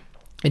 Yeah.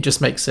 it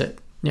just makes it.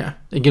 Yeah,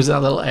 it gives it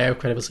that little air of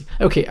credibility.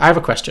 Okay, I have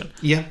a question.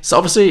 Yeah. So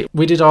obviously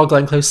we did our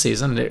Glenn Close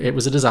season. And it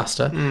was a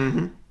disaster.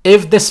 Mm-hmm.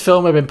 If this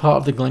film had been part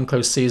of the Glenn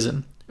Close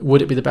season,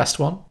 would it be the best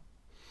one?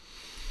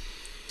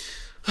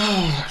 Oh,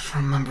 I have to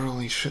remember all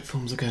these shit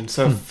films again.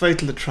 So,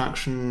 Fatal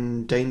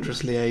Attraction,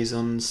 Dangerous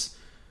Liaisons,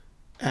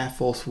 Air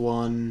Force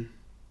One,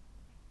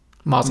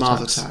 Mars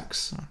Mars Attacks.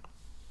 Attacks.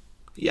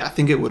 Yeah, I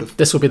think it would have.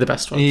 This would be the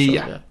best one. Sure,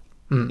 Yeah.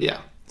 Yeah.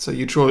 So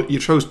you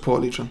chose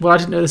poorly, John. Well, I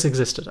didn't know this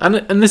existed,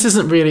 and this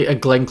isn't really a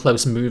Glenn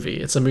Close movie.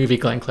 It's a movie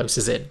Glenn Close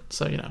is in.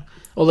 So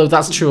although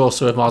that's true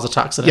also of Mars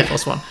Attacks and Air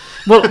Force One.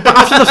 Well, but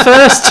after the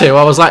first two,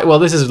 I was like, well,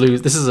 this is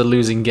a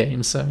losing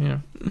game. So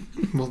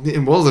Well, it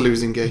was a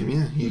losing game.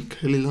 Yeah, you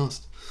clearly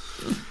lost.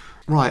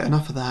 Right,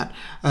 enough of that.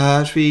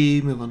 Should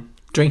we move on?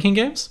 Drinking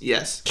games?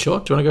 Yes. Sure.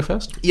 Do you want to go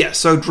first? Yeah.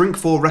 So drink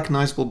for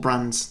recognisable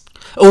brands.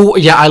 Oh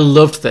yeah, I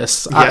loved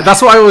this. Yeah.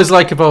 That's what I always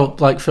like about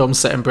like films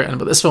set in Britain,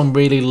 but this film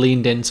really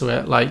leaned into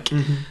it. Like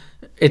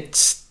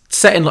it's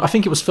set in. I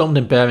think it was filmed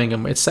in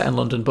Birmingham. It's set in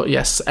London, but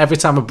yes, every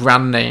time a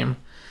brand name,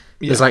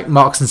 there's like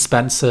Marks and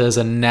Spencers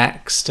and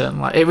Next, and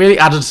like it really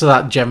added to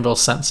that general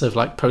sense of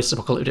like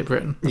post-apocalyptic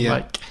Britain. And, Yeah.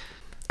 Like,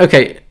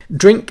 okay,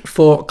 drink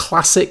for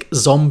classic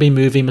zombie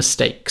movie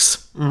mistakes.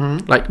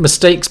 Like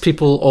mistakes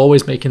people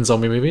always make in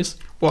zombie movies.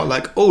 What,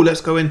 like, oh,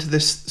 let's go into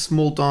this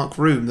small dark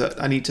room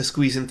that I need to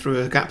squeeze in through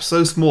a gap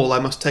so small I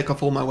must take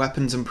off all my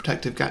weapons and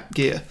protective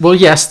gear. Well,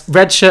 yes,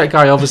 red shirt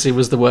guy obviously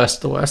was the worst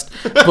of the worst.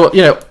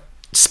 But,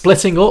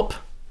 splitting up,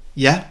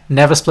 Yeah.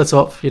 never split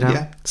up,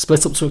 Yeah.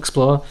 Split up to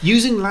explore.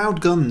 Using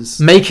loud guns.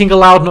 Making a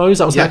loud noise,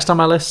 that was Yeah. next on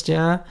my list,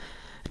 yeah.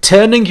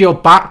 Turning your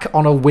back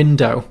on a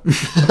window.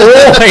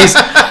 Always,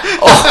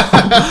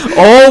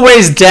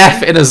 always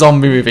death in a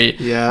zombie movie.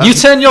 Yeah. You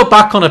turn your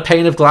back on a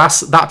pane of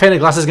glass, that pane of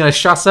glass is going to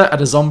shatter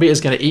and a zombie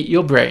is going to eat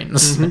your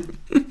brains.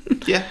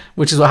 Yeah.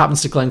 Which is what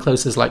happens to Glenn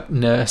Close's like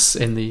nurse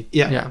in the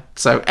Yeah.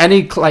 So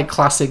any like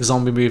classic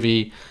zombie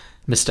movie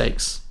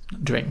mistakes,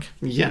 drink.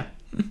 Yeah.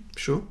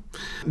 Sure.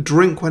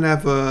 Drink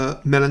whenever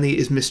Melanie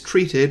is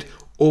mistreated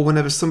or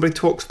whenever somebody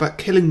talks about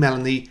killing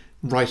Melanie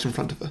right in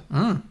front of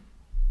her.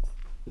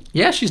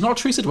 Yeah, she's not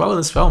treated well in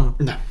this film.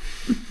 No.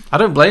 I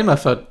don't blame her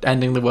for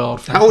ending the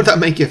world. How would that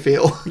make you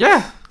feel?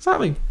 Yeah,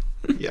 exactly.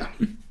 Yeah.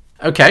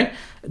 Okay,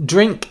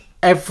 drink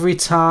every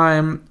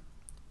time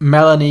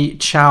Melanie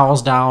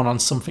chows down on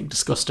something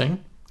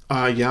disgusting.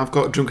 Yeah, I've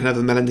got drunk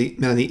whenever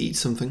Melanie eats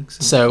something.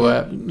 So,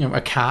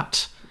 a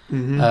cat,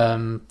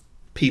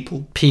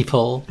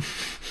 People.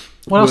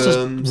 What else?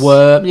 Worms.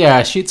 Worm.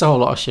 Yeah, she eats a whole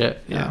lot of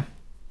shit. Yeah.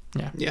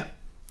 Yeah. Yeah.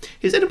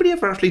 Has anybody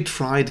ever actually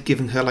tried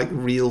giving her like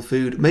real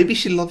food? Maybe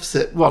she loves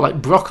it. What,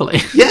 like broccoli?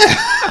 Yeah.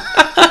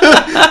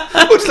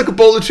 Or just like a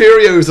bowl of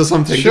Cheerios or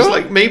something. Sure. Just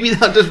like maybe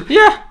that does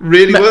Yeah.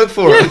 really work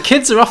for Yeah, her.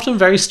 kids are often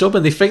very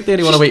stubborn. They think they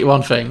only want to eat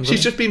one thing. but-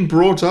 She's just been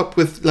brought up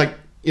with like,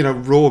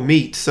 raw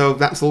meat, so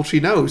that's all she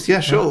knows. Yeah,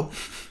 sure.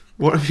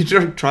 What if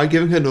you try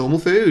giving her normal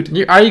food?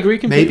 Yeah, I agree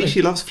completely. Maybe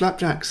she loves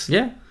flapjacks.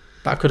 Yeah,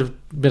 that could have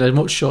been a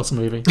much shorter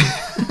movie.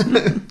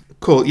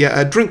 Cool.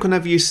 Yeah, drink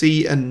whenever you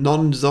see a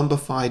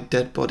non-zombified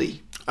dead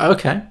body.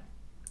 Okay.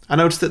 I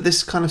noticed that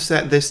this kind of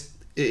set this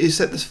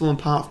film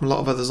apart from a lot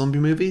of other zombie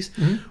movies,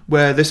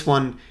 where this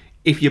one,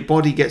 if your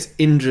body gets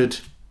injured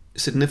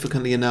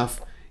significantly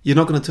enough, you're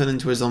not going to turn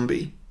into a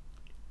zombie,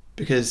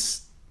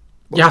 because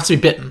You have to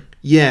be bitten.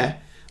 yeah,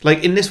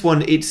 like in this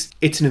one, it's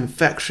an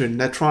infection.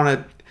 They're trying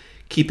to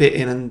keep it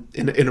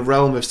in a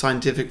realm of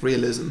scientific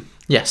realism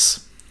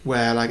Yes.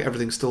 where like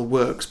everything still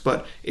works.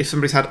 But if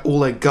somebody's had all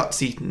their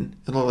guts eaten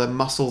and all their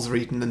muscles are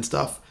eaten and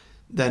stuff,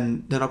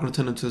 then they're not going to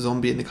turn into a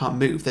zombie and they can't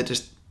move. They're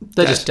just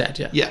dead,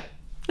 yeah. Yeah.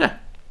 Yeah.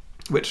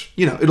 Which,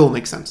 it all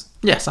makes sense.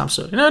 Yes,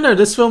 absolutely. No,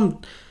 this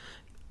film...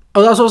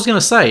 Oh, that's what I was going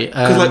to say.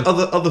 Because like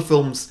other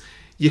films,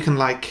 you can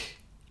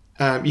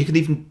you can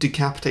even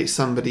decapitate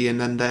somebody and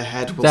then their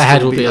head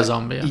will be like, a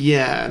zombie.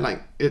 Yeah,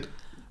 like it.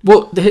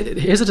 Well,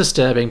 here's a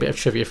disturbing bit of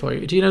trivia for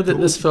you. Do you know that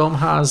this film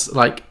has,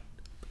 like,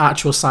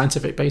 actual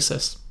scientific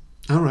basis?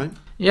 All right.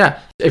 Yeah.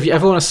 If you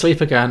ever want to sleep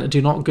again,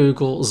 do not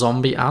Google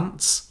zombie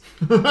ants.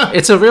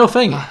 It's a real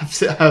thing.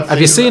 Have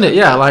you seen it?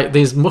 Yeah, like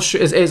these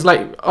mushrooms. It's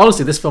like,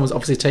 honestly, this film is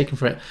obviously taken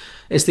from it.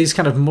 It's these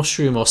kind of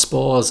mushroom or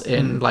spores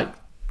in like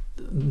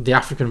the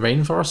African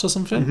rainforest or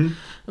something,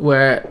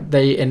 where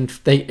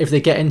if they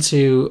get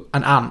into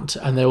an ant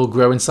and they will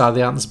grow inside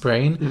the ant's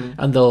brain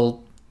and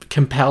they'll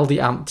compel the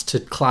ant to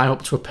climb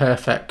up to a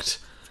perfect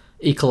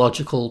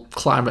ecological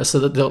climate, so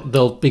that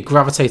they'll be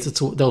gravitated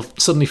to. They'll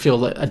suddenly feel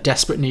like a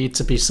desperate need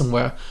to be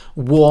somewhere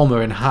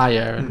warmer and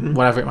higher, and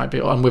whatever it might be,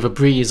 and with a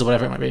breeze or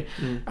whatever it might be.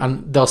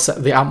 And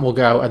the ant will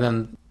go, and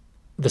then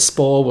the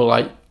spore will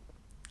like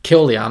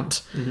kill the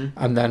ant,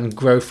 and then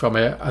grow from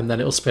it, and then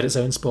it'll spread its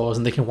own spores,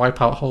 and they can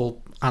wipe out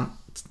whole ant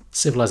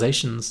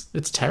civilizations.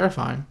 It's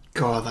terrifying.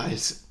 God, that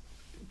is...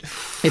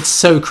 It's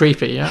so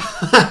creepy, yeah.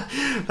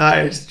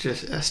 That is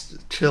just that's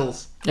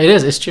chills. It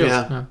is, it's chills.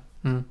 Yeah.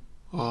 Yeah.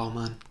 Oh,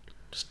 man.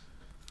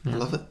 I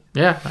love it.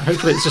 Yeah,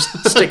 hopefully it's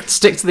just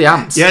stick to the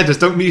ants. Yeah, just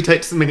don't mutate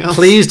to something else.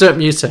 Please don't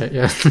mutate,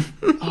 yeah.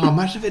 Oh,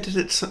 imagine if it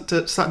did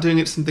to start doing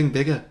it to something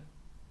bigger.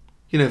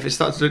 You know, if it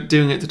starts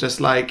doing it to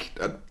just like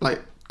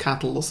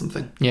cattle or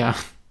something. Yeah.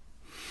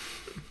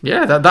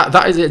 Yeah,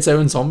 that is its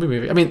own zombie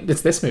movie. I mean,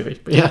 it's this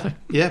movie, but yeah.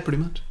 Yeah, pretty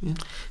much. Yeah.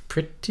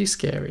 Pretty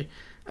scary.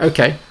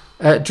 Okay.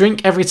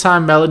 Drink every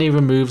time Melanie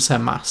removes her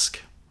mask.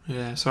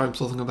 Yeah, sorry, I'm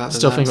still thinking about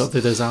Still thinking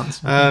about those ants.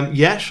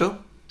 Yeah, sure.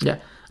 Yeah.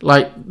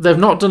 Like, they've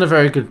not done a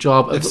very good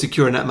job Of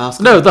securing that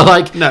mask. No, they're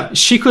like, No.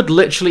 she could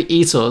literally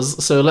eat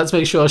us, so let's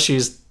make sure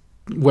she's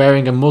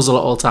wearing a muzzle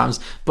at all times.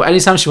 But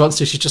anytime she wants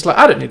to, she's just like,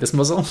 I don't need this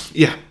muzzle.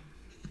 Yeah.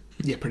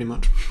 Yeah, pretty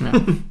much. Yeah.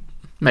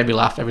 Made me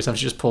laugh every time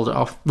she just pulled it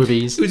off with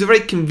ease. It was a very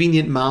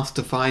convenient mask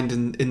to find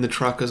in the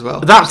truck as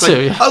well. That It's too,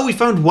 like, yeah. Oh, we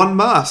found one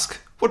mask.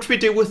 What should we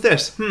do with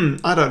this?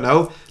 I don't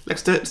know.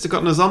 Let's stick it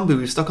on a zombie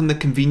we've stuck on the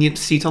convenient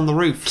seat on the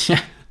roof.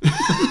 Yeah.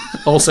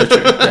 Also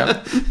true,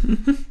 yeah.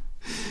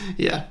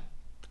 Yeah.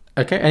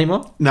 Okay, any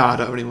more? No, I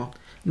don't have any more.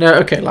 No,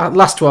 okay,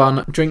 last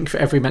one. Drink for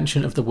every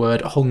mention of the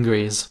word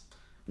hungries,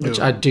 which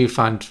Ew. I do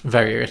find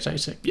very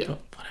irritating. Yeah. But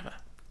whatever.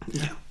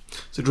 Yeah.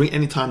 So drink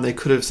any time they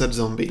could have said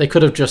zombie. They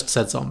could have just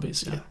said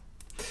zombies, yeah.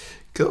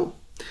 Cool.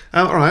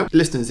 All right,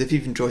 listeners, if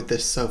you've enjoyed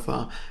this so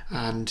far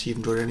and you've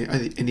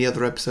enjoyed any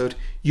other episode,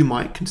 you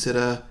might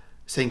consider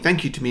saying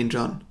thank you to me and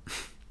John.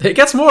 It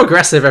gets more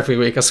aggressive every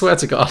week, I swear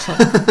to God.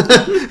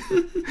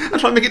 I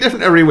try and make it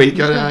different every week.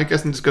 I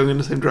guess I'm just going in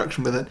the same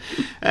direction with it.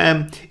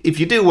 If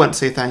you do want to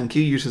say thank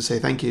you, you should say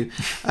thank you.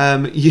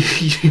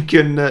 You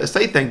can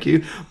say thank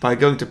you by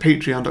going to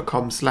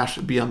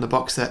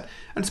patreon.com/beyondtheboxset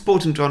and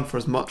supporting John for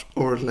as much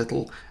or as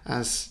little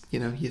as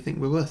you think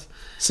we're worth.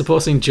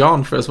 Supporting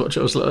John for as much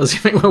or as little as you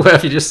think we're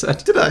worth, you just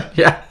said. Did I?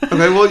 Yeah.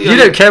 Okay, well... You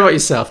don't care about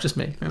yourself, just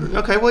me.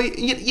 Okay, well,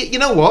 you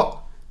know what?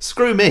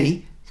 Screw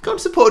me. Go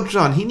and support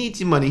John. He needs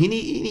your money. He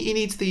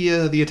needs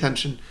the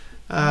attention.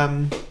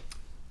 Think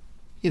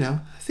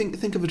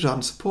of a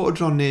John. Support a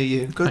John near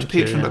you. Go to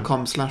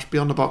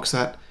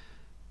patreon.com/beyondtheboxset.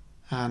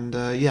 And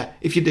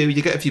if you do,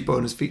 you get a few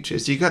bonus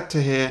features. You get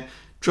to hear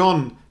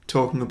John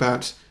talking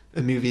about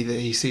a movie that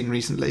he's seen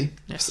recently.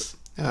 Yes.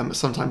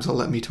 Sometimes he'll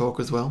let me talk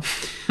as well.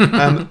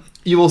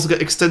 You also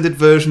get extended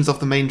versions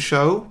of the main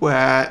show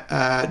where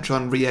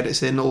John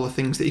re-edits in all the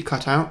things that he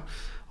cut out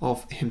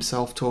of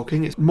himself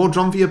talking. It's more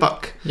John for your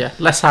buck. Yeah,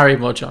 less Harry,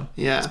 more John.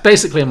 Yeah. It's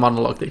basically a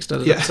monologue, the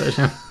extended episode.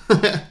 Yeah.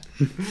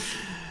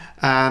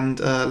 And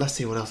let's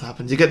see what else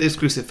happens. You get the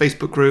exclusive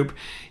Facebook group.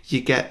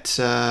 You get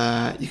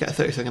a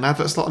 30-second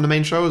advert slot on the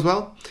main show as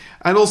well.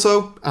 And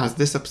also, as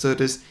this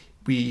episode is,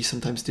 we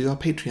sometimes do our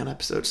Patreon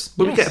episodes.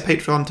 But we get a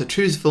Patreon to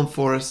choose a film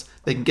for us.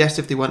 They can guess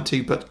if they want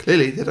to, but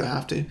clearly they don't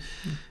have to.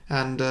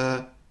 And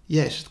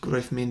it's just a good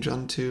way for me and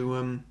John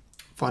to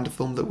find a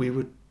film that we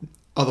would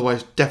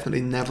otherwise definitely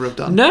never have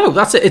done. No,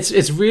 that's it.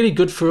 It's really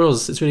good for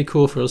us. It's really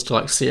cool for us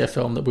to see a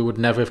film that we would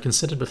never have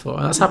considered before.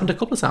 And that's happened a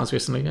couple of times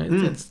recently.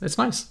 It's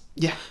nice.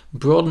 Yeah.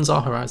 Broadens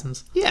our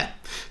horizons. Yeah.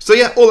 So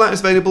all that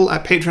is available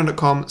at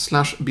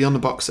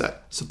patreon.com/beyondtheboxset.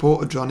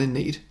 Support a John in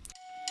need.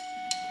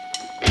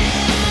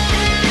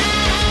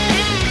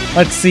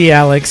 Let's see,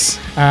 Alex.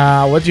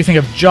 What do you think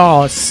of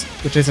Jaws,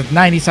 which is at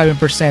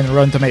 97%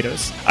 Rotten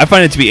Tomatoes? I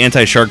find it to be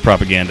anti-shark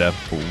propaganda.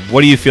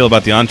 What do you feel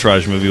about the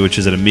Entourage movie, which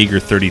is at a meager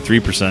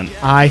 33%?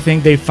 I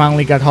think they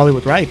finally got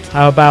Hollywood right.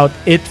 How about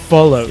It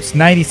Follows,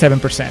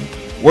 97%?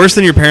 Worse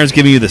than your parents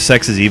giving you the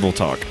sex is evil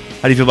talk.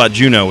 How do you feel about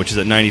Juno, which is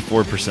at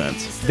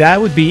 94%? That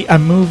would be a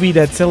movie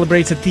that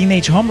celebrates a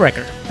teenage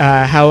homewrecker.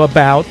 How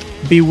about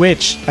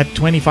Bewitched at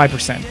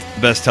 25%?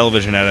 Best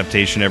television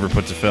adaptation ever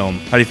put to film.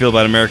 How do you feel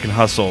about American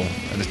Hustle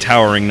at a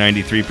towering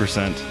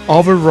 93%?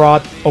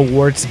 Overwrought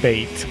awards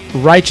bait.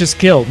 Righteous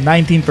Kill,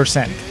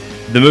 19%.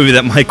 The movie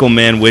that Michael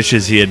Mann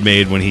wishes he had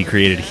made when he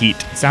created Heat.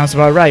 Sounds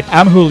about right.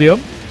 I'm Julio.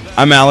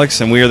 I'm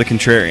Alex, and we are the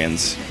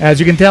Contrarians. As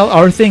you can tell,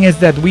 our thing is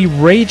that we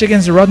rage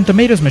against the Rotten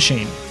Tomatoes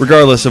machine.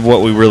 Regardless of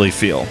what we really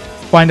feel.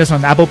 Find us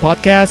on Apple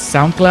Podcasts,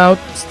 SoundCloud,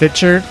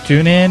 Stitcher,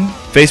 TuneIn,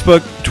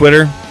 Facebook,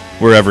 Twitter,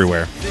 we're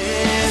everywhere.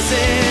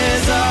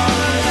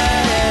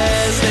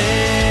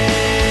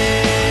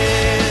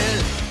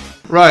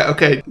 Right,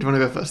 okay. Do you want to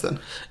go first then?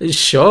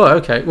 Sure,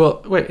 okay.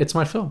 Well, wait, it's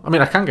my film. I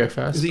mean, I can go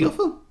first. Is it your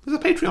film? It's a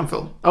Patreon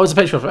film. Oh, it's a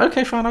Patreon film.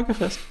 Okay, fine, I'll go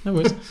first. No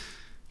worries.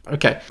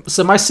 Okay,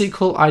 so my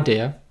sequel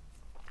idea,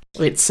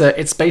 it's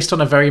based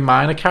on a very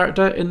minor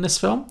character in this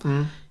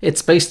film.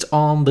 It's based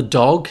on the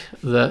dog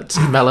that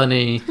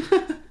Melanie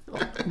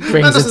That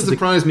brings doesn't into the...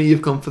 surprise me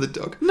you've gone for the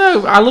dog.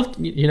 No, I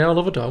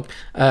love a dog.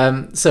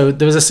 So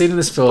there was a scene in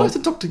this film. Surprised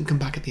the dog didn't come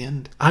back at the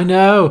end. I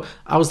know.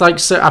 I was like,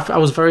 I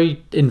was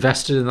very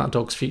invested in that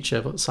dog's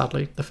future, but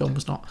sadly the film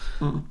was not.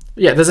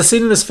 Yeah, there's a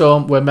scene in this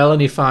film where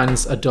Melanie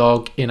finds a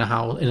dog in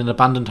an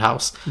abandoned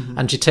house,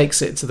 and she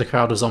takes it to the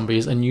crowd of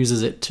zombies and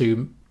uses it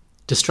to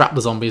distract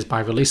the zombies by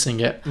releasing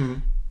it.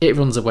 It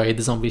runs away,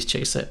 the zombies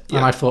chase it.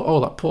 And I thought, oh,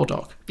 that poor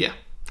dog. Yeah.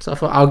 So I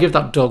thought, I'll give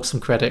that dog some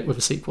credit with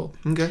a sequel.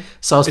 Okay.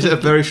 So I was Is it a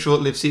very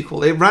short-lived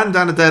sequel? It ran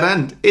down a dead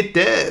end. It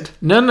did.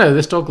 No,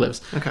 this dog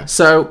lives. Okay.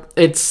 So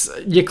it's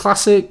your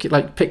classic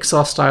like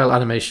Pixar-style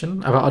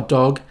animation about a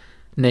dog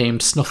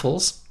named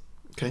Snuffles.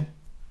 Okay.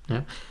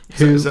 Yeah.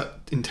 So is that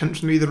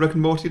intentionally the Rick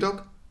and Morty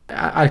dog?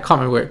 I can't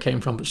remember where it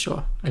came from, but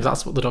sure. If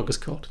that's what the dog is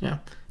called. Yeah.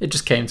 It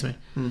just came to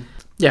me.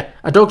 Yeah.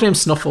 A dog named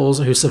Snuffles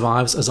who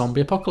survives a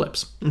zombie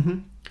apocalypse.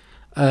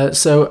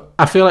 So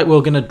I feel like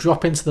we're going to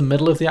drop into the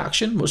middle of the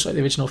action, much like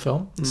the original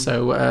film.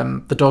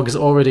 So the dog is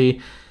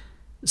already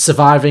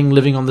surviving,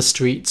 living on the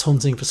streets,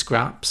 hunting for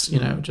scraps,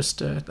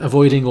 just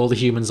avoiding all the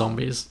human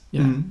zombies.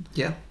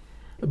 Yeah.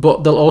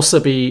 But we'll also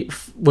get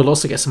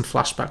some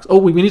flashbacks. Oh,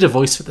 we need a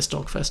voice for this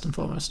dog first and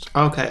foremost.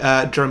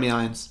 Okay, Jeremy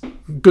Irons.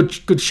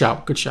 Good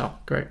shout.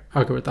 Great,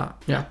 I'll go with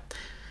that. Yeah.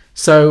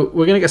 So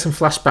we're going to get some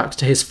flashbacks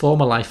to his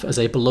former life as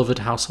a beloved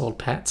household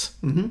pet.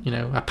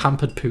 A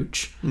pampered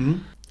pooch.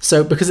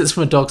 So because it's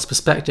from a dog's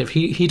perspective,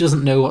 he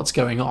doesn't know what's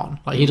going on.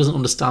 Like, he doesn't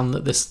understand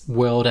that this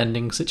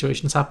world-ending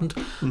situation's happened.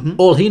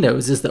 All he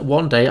knows is that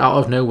one day, out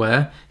of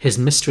nowhere, his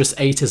mistress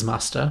ate his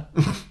master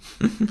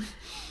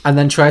and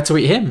then tried to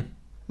eat him.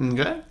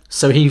 Okay.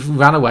 So he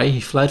ran away, he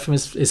fled from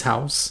his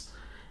house,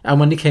 and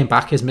when he came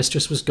back, his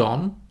mistress was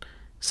gone.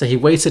 So he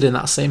waited in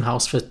that same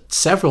house for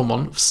several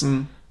months.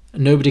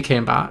 Nobody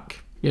came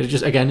back.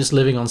 Just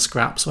living on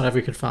scraps, whatever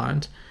he could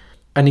find.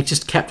 And he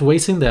just kept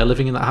waiting there,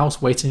 living in that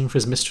house, waiting for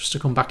his mistress to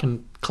come back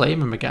and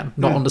claim him again,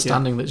 not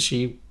understanding that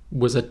she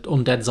was an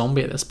undead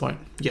zombie at this point.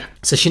 Yeah.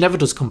 So she never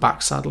does come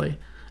back, sadly.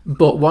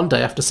 But one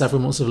day, after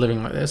several months of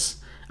living like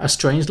this, a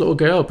strange little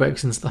girl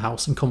breaks into the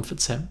house and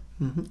comforts him.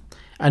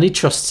 And he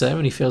trusts her,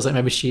 and he feels like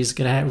maybe she's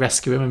going to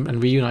rescue him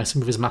and reunite him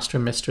with his master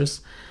and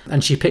mistress.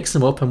 And she picks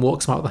him up and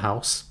walks him out of the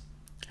house.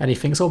 And he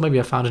thinks, oh, maybe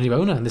I found a new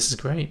owner, and this is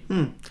great.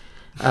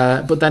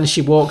 But then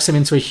she walks him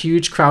into a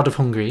huge crowd of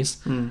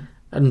hungries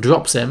and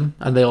drops him,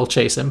 and they all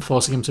chase him,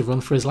 forcing him to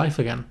run for his life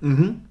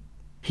again.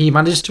 He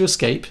manages to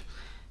escape.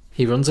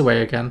 He runs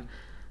away again.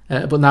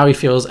 But now he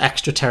feels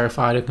extra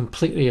terrified and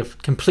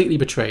completely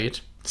betrayed.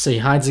 So he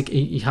hides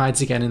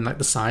again in like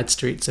the side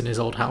streets in his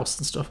old house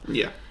and stuff.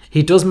 Yeah.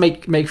 He does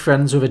make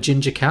friends with a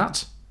ginger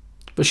cat,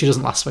 but she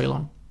doesn't last very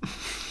long.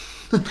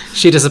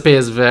 She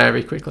disappears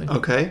very quickly.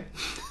 Okay.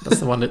 That's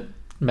the one that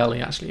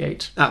Melanie actually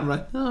ate. Ah,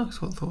 right. Oh, I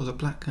thought it was a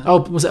black cat.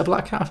 Oh, was it a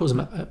black cat? I thought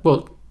it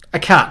was a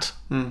cat.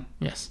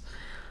 Yes.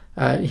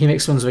 He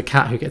makes friends with a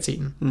cat who gets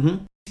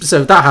eaten.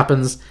 So that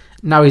happens.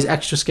 Now he's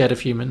extra scared of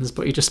humans,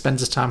 but he just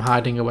spends his time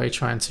hiding away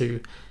trying to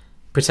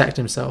protect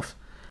himself.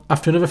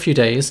 After another few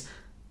days,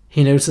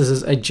 he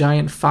notices a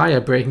giant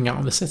fire breaking out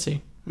in the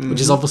city,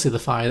 which is obviously the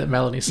fire that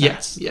Melanie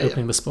sets,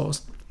 opening the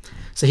spores.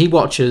 So he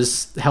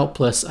watches,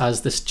 helpless,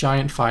 as this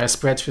giant fire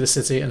spreads through the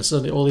city, and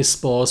suddenly all these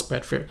spores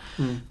spread through.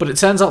 But it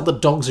turns out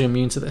that dogs are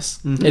immune to this.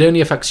 It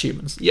only affects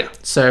humans. Yeah.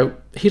 So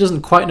he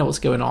doesn't quite know what's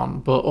going on,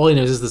 but all he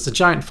knows is there's a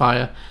giant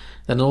fire,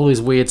 then all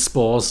these weird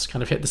spores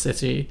kind of hit the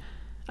city,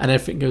 and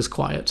everything goes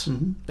quiet,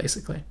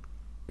 basically.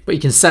 But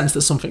you can sense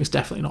that something's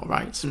definitely not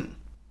right.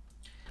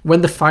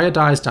 When the fire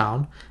dies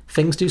down,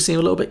 things do seem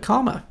a little bit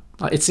calmer.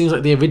 Like, it seems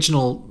like the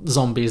original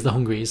zombies, the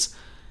hungries,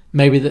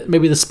 maybe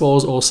the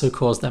spores also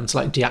cause them to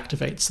like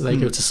deactivate, so they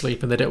go to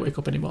sleep and they don't wake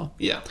up anymore.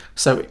 Yeah.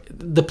 So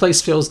the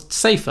place feels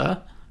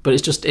safer, but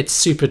it's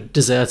super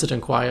deserted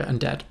and quiet and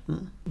dead.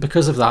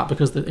 Because of that,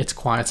 because it's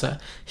quieter,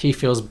 he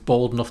feels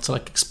bold enough to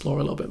like explore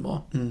a little bit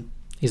more.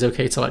 He's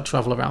okay to like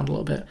travel around a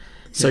little bit.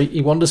 So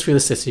he wanders through the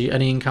city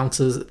and he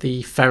encounters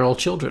the feral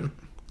children.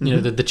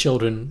 The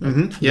children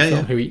from the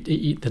film who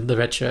eat the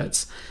red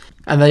shirts.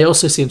 And they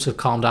also seem to have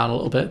calmed down a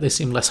little bit. They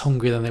seem less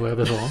hungry than they were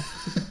before.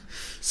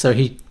 So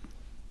he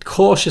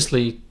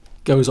cautiously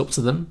goes up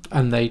to them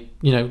and they,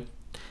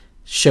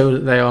 show that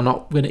they are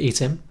not going to eat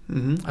him.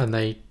 And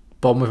they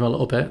bond with him a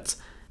little bit.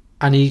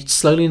 And he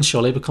slowly and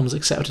surely becomes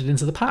accepted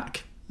into the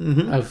pack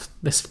of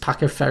this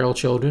pack of feral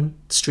children,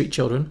 street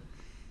children.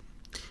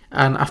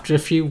 And after a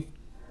few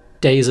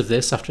days of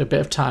this, after a bit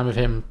of time of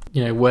him,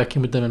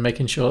 working with them and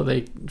making sure that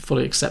they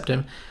fully accept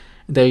him,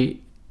 they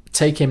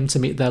take him to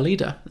meet their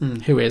leader,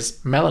 who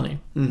is Melanie.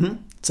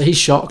 So he's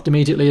shocked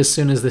immediately as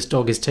soon as this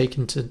dog is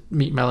taken to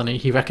meet Melanie.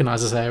 He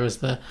recognises her as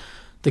the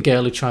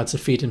girl who tried to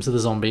feed him to the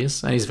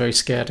zombies, and he's very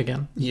scared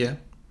again. Yeah.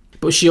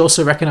 But she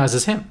also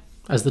recognises him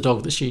as the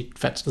dog that she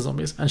fed to the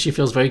zombies, and she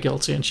feels very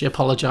guilty, and she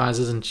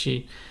apologises and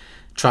she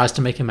tries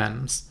to make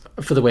amends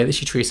for the way that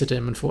she treated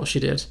him and for what she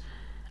did.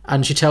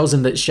 And she tells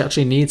him that she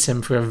actually needs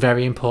him for a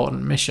very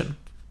important mission.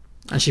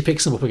 And she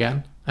picks him up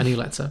again, and he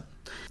lets her.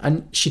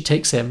 And she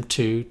takes him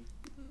to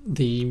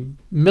the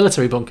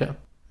military bunker.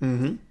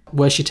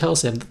 where she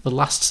tells him that the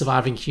last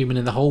surviving human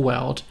in the whole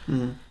world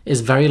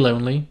is very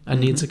lonely and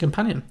needs a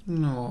companion.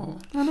 No.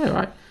 I know,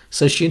 right?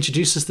 So she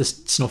introduces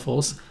this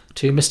Snuffles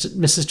to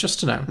Mrs.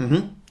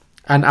 Justineau.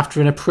 And after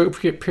an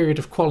appropriate period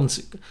of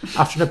quarantine,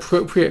 can't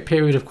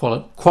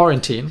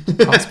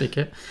speak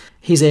it,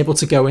 he's able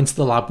to go into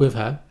the lab with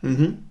her.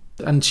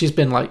 And she's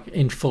been like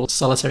in full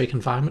solitary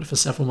confinement for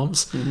several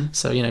months.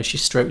 So, you know, she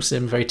strokes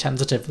him very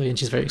tentatively and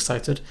she's very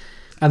excited.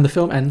 And the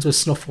film ends with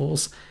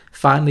Snuffles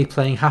finally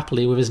playing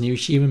happily with his new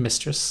human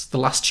mistress, the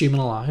last human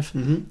alive,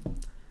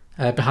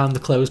 behind the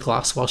closed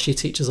glass while she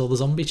teaches all the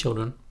zombie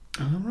children.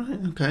 Oh, right,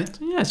 okay.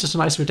 So, yeah, it's just a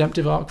nice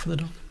redemptive arc for the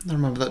dog. I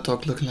remember that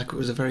dog looking like it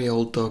was a very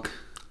old dog.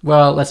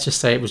 Well, let's just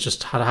say it was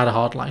just had a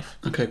hard life.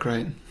 Okay,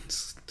 great.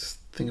 Just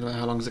thinking about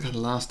how long is it going to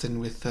last in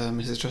with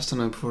Mrs.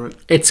 Justineau before it...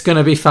 It's going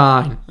to be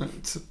fine.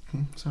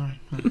 Sorry.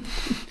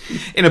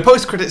 In a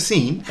post-credit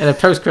scene... In a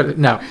post-credit...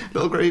 No.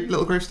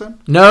 Little gravestone?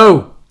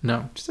 No!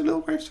 Just a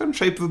little gravestone,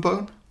 shape of a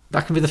bone?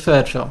 That can be the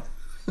third film,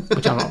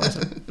 which I'm not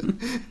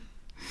writing.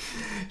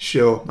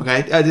 Sure.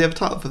 Okay. Do you have a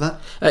title for that?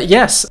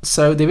 Yes.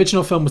 So the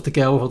original film was The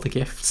Girl with All the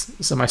Gifts.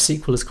 So my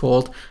sequel is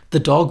called The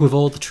Dog with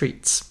All the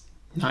Treats.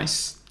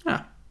 Nice.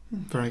 Yeah.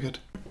 Very good.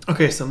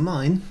 Okay, so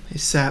mine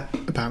is set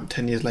about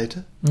 10 years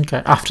later.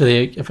 Okay, after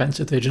the events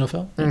of the original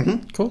film.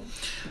 Mm-hmm. Cool.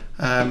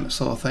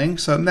 Sort of thing.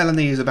 So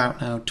Melanie is about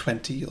now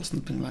 20 or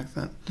something like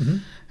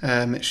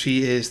that.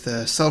 She is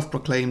the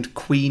self-proclaimed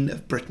Queen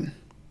of Britain.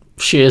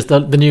 She is the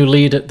new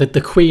leader,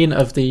 the queen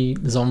of the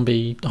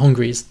zombie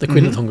Hungries, the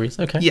queen of the Hungries.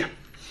 Okay. Yeah.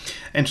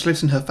 And she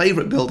lives in her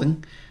favourite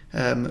building,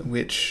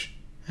 which,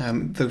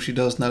 though she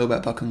does know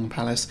about Buckingham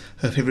Palace,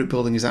 her favourite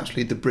building is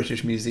actually the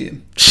British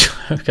Museum.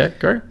 Okay,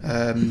 great.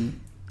 A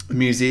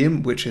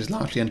museum which is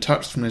largely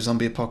untouched from the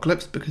zombie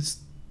apocalypse, because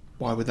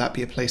why would that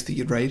be a place that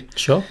you'd raid?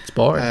 Sure, it's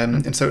boring.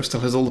 And so it still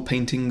has all the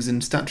paintings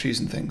and statues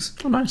and things.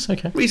 Oh, nice,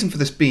 okay. Reason for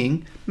this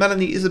being,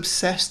 Melanie is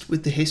obsessed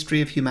with the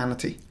history of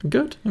humanity.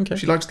 Good, okay.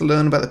 She likes to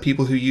learn about the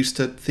people who used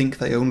to think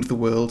they owned the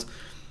world,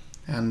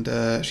 and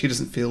she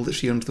doesn't feel that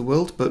she owns the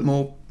world, but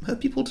more her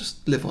people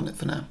just live on it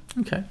for now.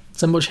 Okay,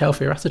 it's a much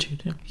healthier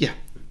attitude, yeah. Yeah.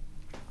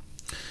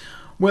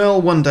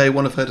 Well, one day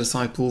one of her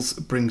disciples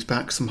brings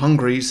back some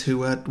Hungries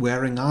who are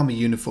wearing army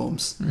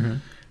uniforms.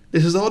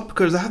 This is odd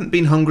because there haven't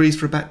been Hungries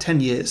for about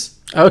 10 years.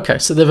 Okay,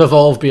 so they've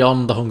evolved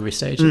beyond the Hungry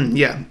stage.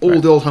 Yeah, all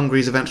the old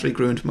Hungries eventually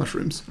grew into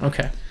mushrooms.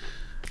 Okay.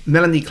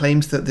 Melanie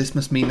claims that this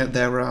must mean that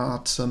there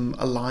are some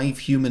alive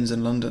humans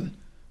in London,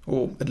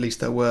 or at least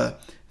there were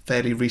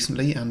fairly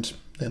recently, and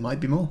there might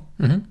be more.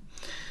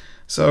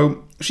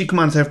 So she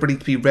commands everybody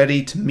to be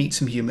ready to meet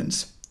some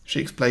humans. She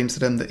explains to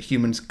them that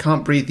humans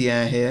can't breathe the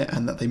air here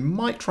and that they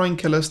might try and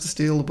kill us to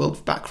steal the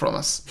world back from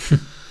us.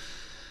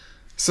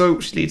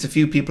 So she leads a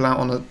few people out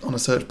on a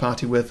search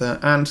party with her,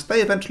 and they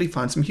eventually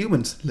find some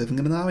humans living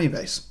in an army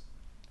base.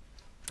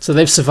 So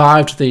they've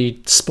survived the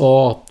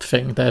spore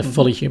thing. They're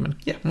fully human.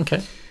 Yeah.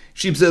 Okay.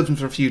 She observes them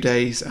for a few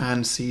days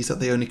and sees that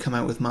they only come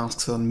out with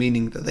masks on,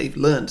 meaning that they've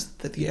learned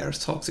that the air is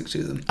toxic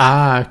to them.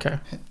 Ah, okay.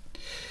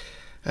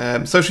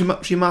 So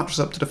she marches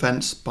up to the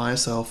fence by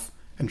herself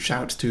and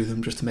shouts to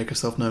them just to make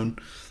herself known.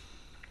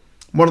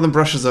 One of them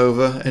brushes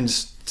over, and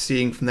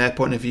seeing from their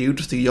point of view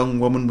just a young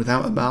woman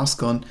without a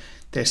mask on,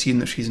 they assume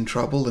that she's in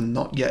trouble and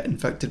not yet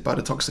infected by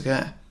the toxic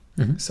air.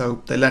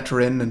 So they let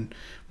her in, and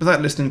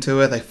without listening to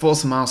her, they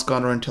force a mask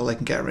on her until they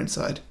can get her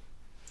inside.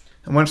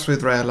 And once through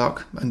the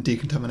airlock and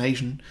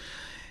decontamination,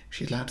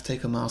 she's allowed to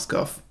take her mask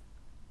off.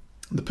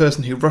 The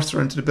person who rushed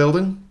her into the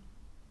building,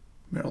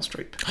 Meryl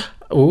Streep.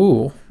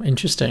 Ooh,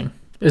 interesting.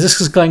 Is this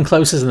because Glenn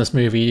Close is in this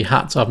movie? You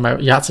had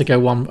to go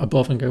one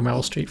above and go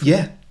Meryl Streep.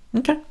 Yeah.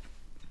 Okay.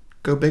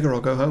 Go big or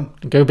go home.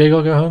 Go big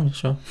or go home.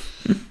 Sure.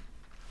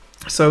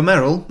 So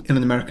Meryl, in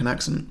an American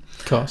accent,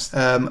 of course,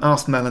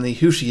 asked Melanie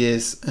who she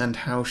is and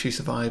how she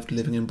survived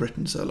living in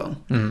Britain so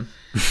long.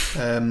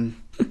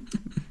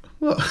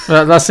 Well,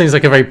 that seems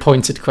like a very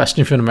pointed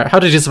question for an American. How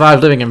did you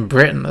survive living in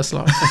Britain this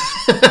long?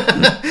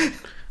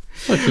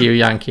 Look you,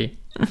 Yankee.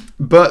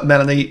 But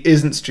Melanie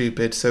isn't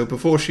stupid, so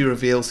before she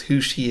reveals who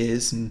she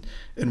is and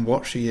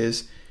what she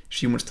is,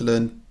 she wants to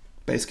learn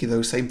basically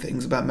those same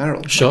things about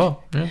Meryl. Sure.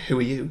 Like, who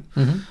are you?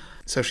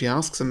 So she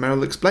asks, and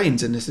Meryl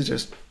explains, and this is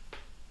just...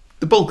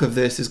 The bulk of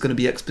this is going to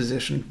be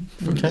exposition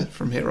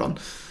from here on.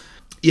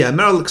 Yeah,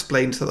 Meryl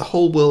explains that the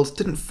whole world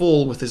didn't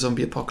fall with the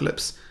zombie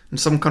apocalypse, and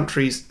some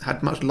countries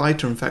had much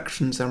lighter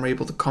infections and were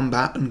able to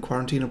combat and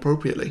quarantine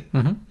appropriately.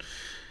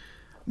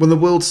 When the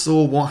world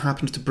saw what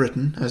happened to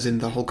Britain, as in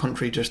the whole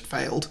country just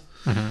failed,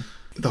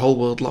 the whole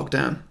world locked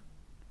down,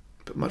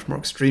 but much more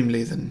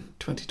extremely than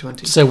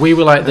 2020. So we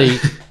were like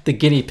the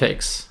guinea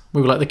pigs.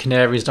 We were like the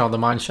canaries down the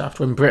mine shaft.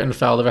 When Britain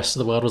fell, the rest of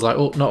the world was like,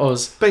 oh, not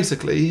us.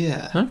 Basically,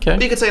 yeah. Okay.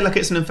 But you could say like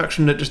it's an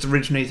infection that just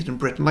originated in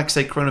Britain. Like,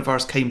 say,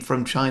 coronavirus came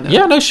from China.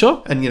 Yeah, no,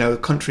 sure.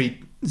 And,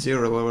 country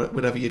zero or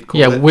whatever you'd call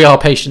it. Yeah, we are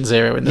patient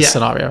zero in this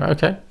scenario.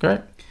 Okay,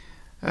 great.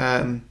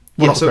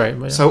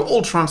 So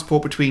all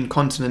transport between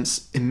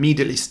continents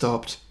immediately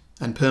stopped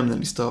and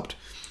permanently stopped.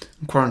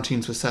 And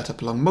quarantines were set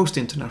up along most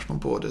international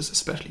borders,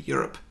 especially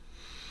Europe.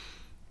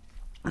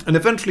 And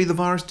eventually the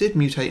virus did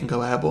mutate and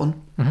go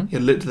airborne.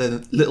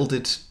 Mhm. Little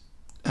did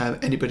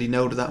anybody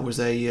know that was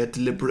a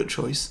deliberate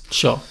choice.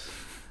 Sure.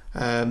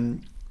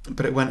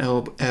 But it went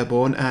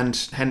airborne, and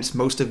hence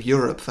most of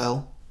Europe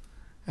fell.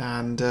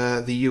 And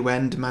the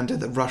UN demanded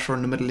that Russia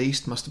and the Middle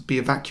East must be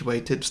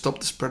evacuated to stop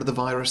the spread of the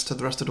virus to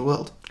the rest of the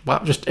world.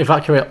 Well, just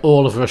evacuate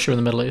all of Russia and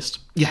the Middle East.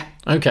 Yeah.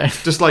 Okay.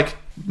 Just like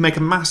make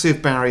a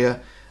massive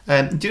barrier.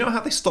 Do you know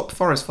how they stop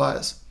forest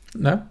fires?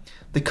 No?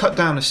 They cut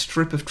down a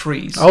strip of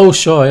trees. Oh,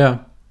 sure, yeah.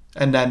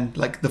 And then,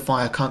 like, the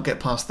fire can't get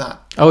past that.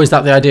 Oh, is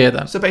that the idea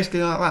then? So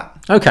basically like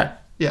that. Okay.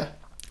 Yeah.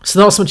 So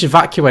not so much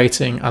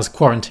evacuating as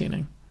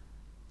quarantining.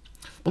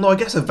 Well, no, I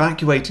guess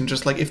evacuating,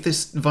 just like if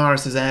this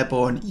virus is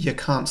airborne, you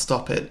can't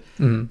stop it.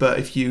 Mm. But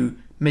if you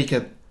make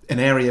an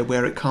area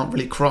where it can't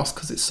really cross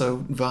because it's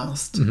so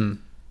vast, Mm-hmm.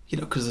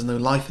 because there's no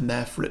life in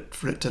there for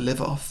it to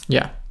live off.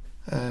 Yeah.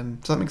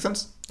 Does that make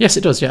sense? Yes,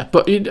 it does, yeah.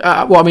 But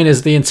what I mean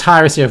is the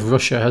entirety of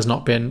Russia has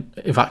not been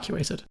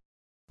evacuated.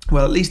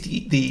 Well, at least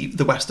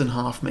the western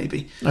half,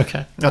 maybe.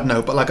 Okay. I don't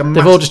know, but like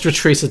They've all just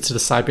retreated to the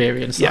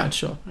Siberian side, Yeah.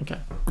 sure. Okay.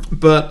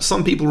 But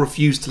some people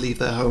refused to leave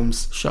their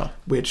homes, Sure.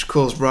 which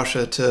caused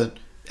Russia to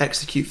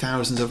execute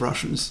thousands of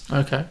Russians.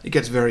 Okay. It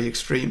gets very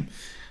extreme.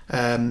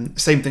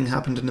 Same thing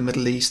happened in the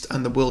Middle East,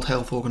 and the World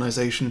Health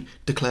Organization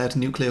declared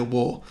nuclear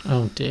war.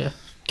 Oh dear.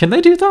 Can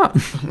they do that?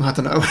 I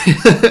don't know.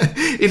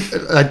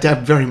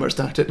 I very much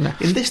doubt it.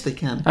 In this they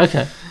can.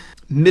 Okay.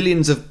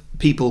 Millions of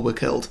people were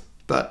killed,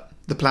 but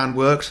the plan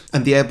worked,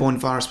 and the airborne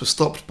virus was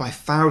stopped by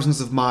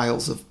thousands of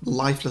miles of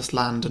lifeless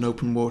land and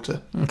open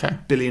water. Okay.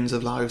 Billions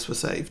of lives were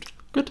saved.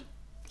 Good.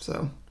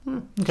 So,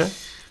 Okay.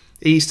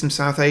 East and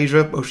South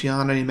Asia,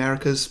 Oceania, and the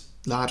Americas,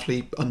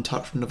 largely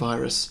untouched from the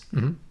virus.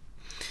 Mm-hmm.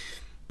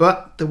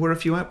 But there were a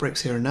few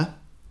outbreaks here and there.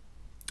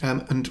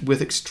 And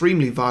with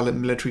extremely violent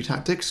military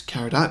tactics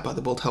carried out by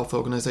the World Health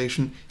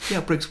Organization, the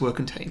outbreaks were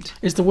contained.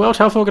 Is the World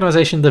Health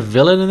Organization the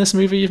villain in this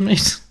movie you've made?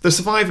 The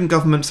surviving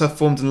governments have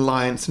formed an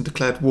alliance and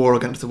declared war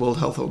against the World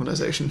Health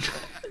Organization.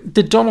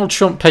 Did Donald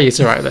Trump pay you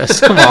to write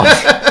this? Come on.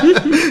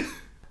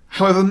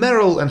 However,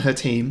 Meryl and her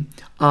team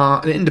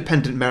are an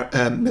independent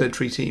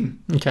military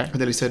team. Okay. I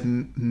nearly said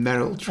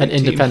Meryl Tree An team.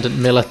 independent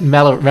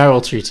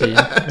Merrill-Tree team.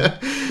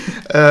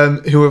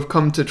 Who have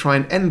come to try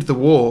and end the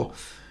war.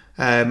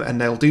 And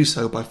they'll do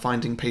so by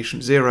finding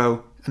patient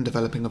zero and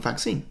developing a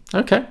vaccine.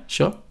 Okay,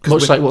 sure.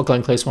 Much like what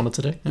Glenn Close wanted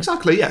to do. Yeah.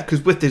 Exactly, yeah,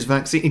 because with this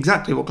vaccine,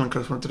 exactly what Glenn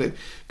Close wanted to do.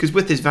 Because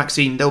with this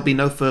vaccine, there'll be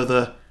no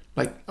further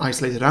like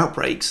isolated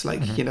outbreaks.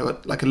 Like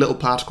like a little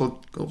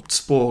particle or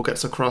spore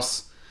gets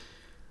across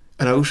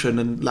an ocean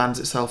and lands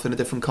itself in a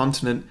different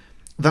continent.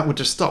 That would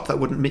just stop. That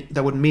wouldn't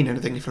mean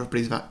anything if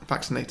everybody's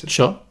vaccinated.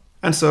 Sure.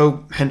 And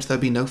so, hence, there'd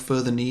be no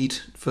further need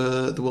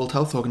for the World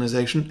Health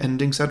Organization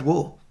ending said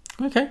war.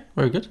 Okay,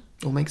 very good.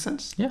 All makes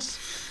sense. Yes.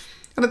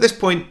 And at this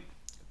point,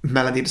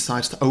 Melanie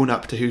decides to own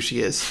up to who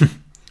she is.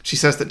 She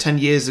says that 10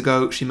 years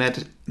ago, she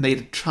made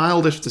a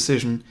childish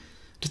decision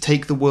to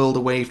take the world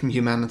away from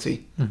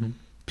humanity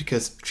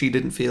because she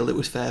didn't feel it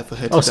was fair for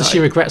her to die. So she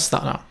regrets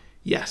that now?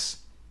 Yes.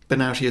 But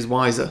now she is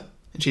wiser,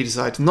 and she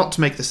decides not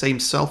to make the same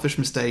selfish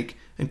mistake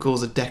and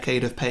cause a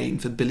decade of pain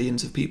for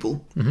billions of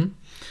people. Mm-hmm.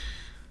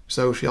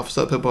 So she offers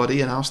up her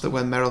body and asks that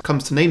when Meryl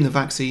comes to name the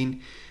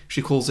vaccine,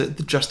 she calls it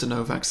the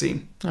Justineau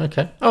vaccine.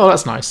 Okay. Oh,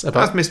 that's nice.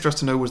 As Miss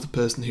Justineau was the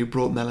person who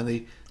brought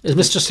Melanie... Is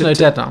Miss Justineau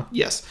dead now?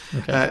 Yes.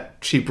 Okay.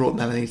 She brought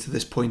Melanie to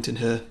this point in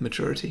her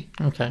maturity.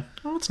 Okay.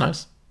 Oh, that's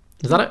nice.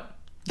 Is that it?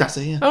 That's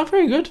it, yeah. Oh,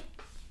 very good.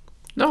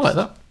 No, I like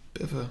that.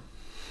 Bit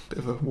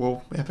of a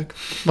war epic.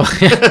 Well,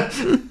 yeah.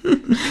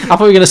 I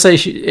thought you were going to say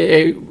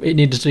it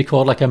needed to be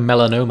called like a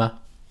melanoma.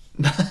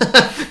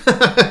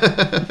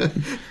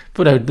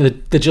 But no,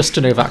 the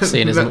Justineau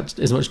vaccine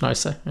is much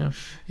nicer. Yeah,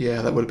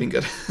 yeah, that would have been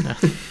good. Yeah.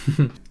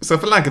 So,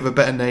 for lack of a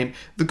better name,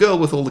 The Girl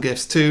with All the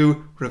Gifts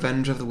 2,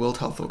 Revenge of the World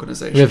Health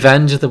Organization.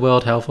 Revenge of the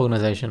World Health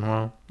Organization.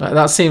 Wow,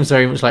 that seems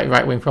very much like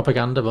right-wing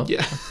propaganda. But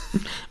yeah,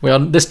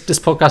 this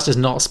podcast is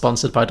not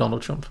sponsored by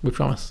Donald Trump. We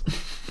promise.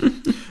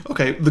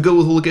 Okay, The Girl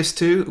with All the Gifts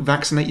 2,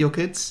 Vaccinate Your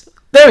Kids.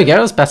 There we go.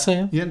 That's better.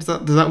 Yeah. Yeah, does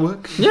that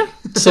work? Yeah,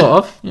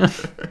 sort of. Yeah.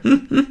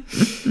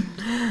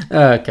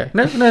 Okay.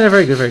 No.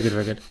 Very good. Very good.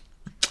 Very good.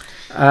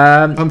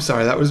 I'm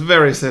sorry, that was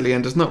very silly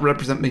and does not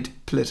represent me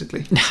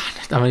politically.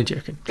 I'm only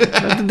joking.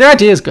 The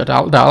idea is good.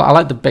 I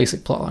like the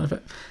basic plot line of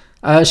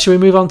it. Should we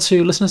move on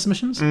to listener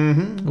submissions?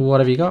 Mm-hmm. What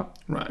have you got?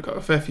 Right, I've got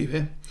a fair few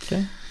here.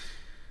 Okay.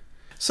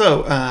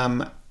 So,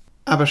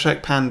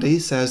 Abhishek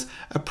Pandey says,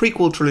 a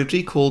prequel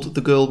trilogy called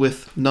The Girl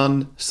with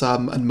None,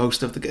 Some and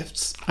Most of the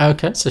Gifts.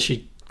 Okay, so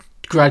she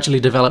gradually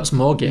develops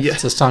more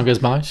gifts as time goes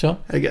by, sure.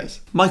 I guess.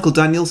 Michael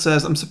Daniel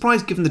says, I'm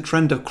surprised given the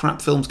trend of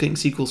crap films getting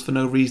sequels for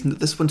no reason that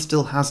this one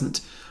still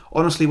hasn't.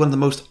 Honestly, one of the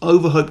most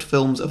overhyped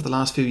films of the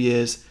last few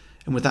years,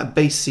 and with that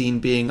base scene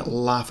being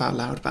laugh out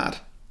loud bad.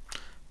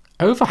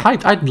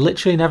 Overhyped? I'd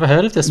literally never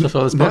heard of this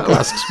before this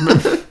podcast.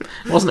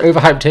 Wasn't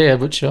overhyped here,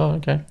 but sure,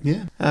 okay.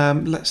 Yeah.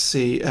 Let's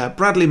see.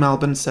 Bradley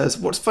Malbon says,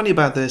 what's funny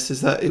about this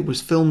is that it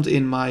was filmed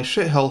in my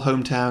shithole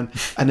hometown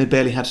and they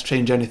barely had to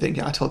change anything.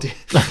 Yeah, I told you.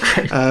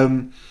 Okay.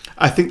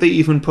 I think they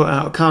even put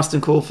out a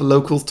casting call for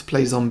locals to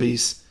play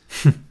zombies.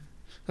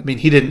 I mean,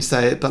 he didn't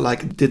say it, but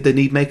like, did they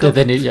need makeup?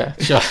 They need, yeah,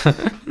 sure.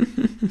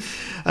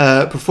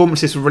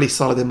 Performances were really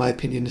solid in my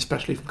opinion,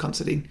 especially from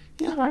Considine.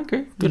 Yeah, I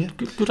agree.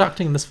 Good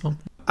acting in this film.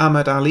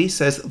 Ahmed Ali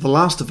says, The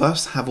Last of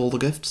Us have all the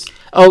gifts.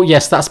 Oh,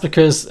 yes, that's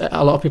because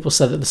a lot of people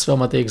said that this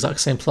film had the exact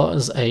same plot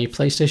as a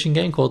PlayStation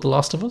game called The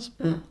Last of Us.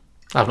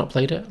 I've not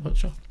played it, but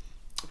sure.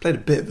 I played a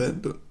bit of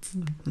it, but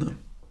no.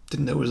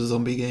 Didn't know it was a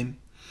zombie game.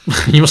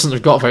 You mustn't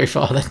have got very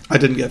far then. I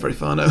didn't get very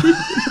far, no.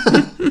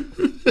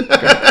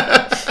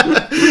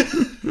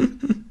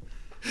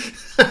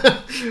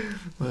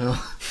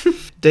 Well,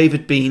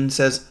 David Bean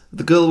says,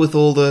 The girl with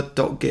all the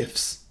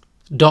 .gifs.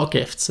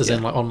 .gifts, as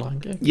in like online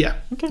game. Yeah,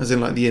 Okay. as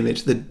in like the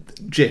image, the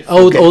GIF.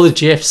 Oh, GIF. all the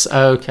GIFs.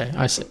 Oh, okay,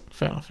 I see.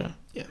 Fair enough,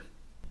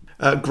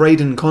 yeah.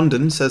 Graydon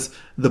Condon says,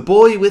 The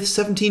boy with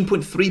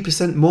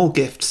 17.3% more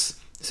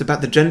gifts. It's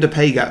about the gender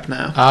pay gap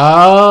now.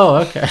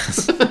 Oh, okay.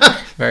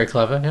 Very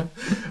clever, yeah.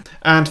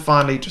 And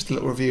finally, just a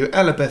little review.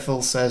 Ella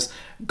Bethel says,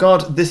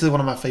 God, this is one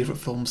of my favourite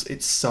films.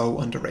 It's so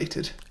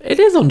underrated. It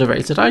is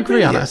underrated. I agree,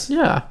 really Anna. is.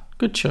 Yeah,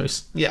 good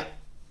choice. Yeah.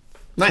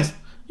 Nice.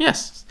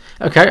 Yes.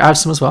 Okay, I have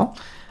some as well.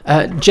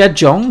 Jed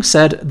Jong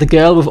said, The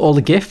girl with all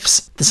the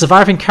gifts. The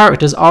surviving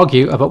characters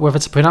argue about whether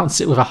to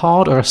pronounce it with a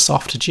hard or a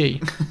soft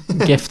G.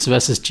 Gifts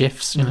versus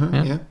GIFs, you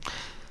know.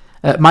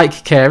 Yeah.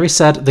 Mike Carey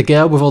said, The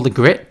girl with all the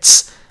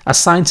grits. A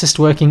scientist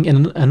working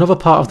in another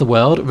part of the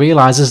world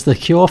realises the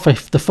cure for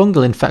the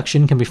fungal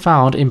infection can be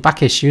found in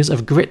back issues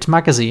of Grit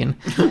magazine,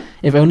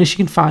 if only she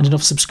can find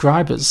enough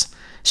subscribers.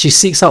 She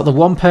seeks out the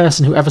one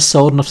person who ever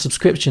sold enough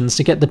subscriptions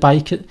to get the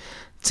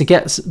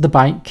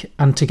bike,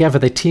 and together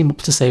they team up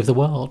to save the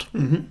world.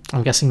 Mm-hmm.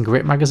 I'm guessing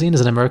Grit magazine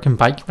is an American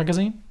bike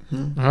magazine. I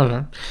don't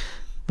know,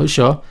 but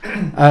sure.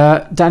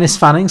 Dennis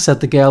Fanning said,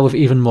 The girl with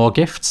even more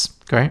gifts.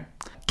 Great.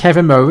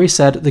 Kevin Mowry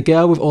said, The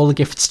girl with all the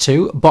gifts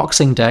too.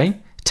 Boxing Day.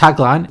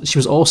 Tagline, she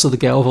was also the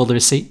girl with all the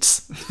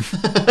receipts.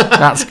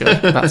 That's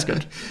good. That's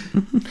good.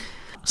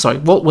 Sorry,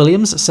 Walt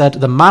Williams said,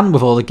 The man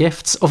with all the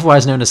gifts,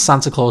 otherwise known as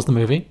Santa Claus the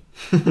movie.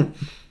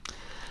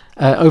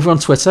 Over on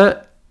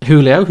Twitter,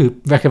 Julio, who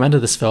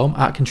recommended this film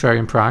at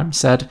Contrarian Prime,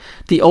 said,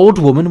 The old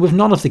woman with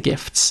none of the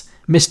gifts.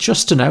 Miss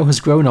Justineau has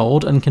grown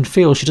old and can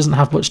feel she doesn't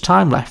have much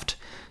time left.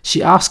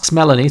 She asks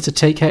Melanie to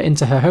take her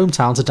into her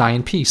hometown to die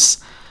in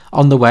peace.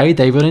 On the way,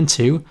 they run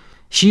into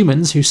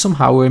humans who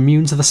somehow were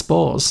immune to the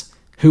spores.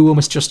 Who will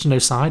Miss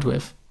Justineau side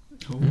with?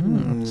 So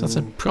that's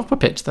a proper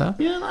pitch there.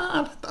 Yeah,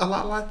 I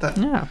like that.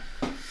 Yeah.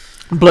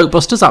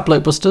 Blokebusters at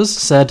Blokebusters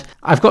said,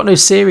 I've got no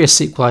serious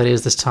sequel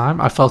ideas this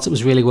time. I felt it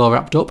was really well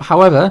wrapped up.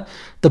 However,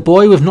 the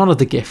boy with none of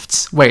the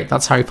gifts. Wait,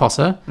 that's Harry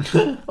Potter.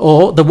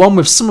 Or the one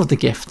with some of the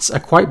gifts. A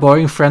quite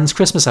boring Friends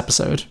Christmas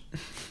episode.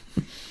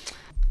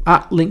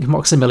 At Link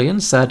Maximilian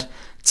said,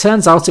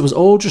 turns out it was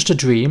all just a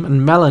dream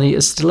and Melanie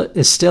is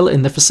still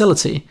in the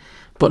facility.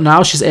 But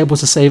now she's able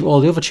to save all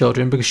the other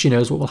children because she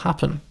knows what will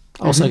happen.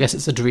 Also, I guess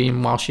it's a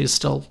dream while she's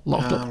still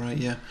locked up. Right,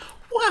 yeah.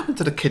 What happened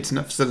to the kids in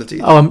that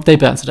facility? Oh, they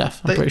burnt to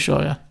death. I'm pretty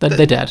sure, yeah.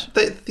 They're dead.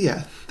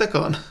 They're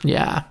gone.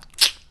 Yeah.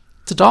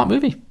 It's a dark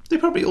movie. They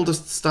probably all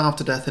just starved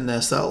to death in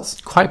their cells.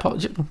 Quite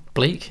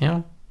bleak,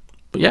 yeah.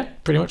 But yeah,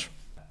 pretty much.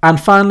 And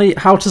finally,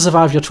 How to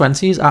Survive Your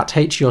 20s at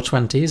H Your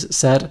 20s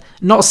said,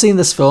 not seen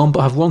this film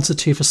but have wanted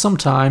to for some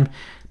time.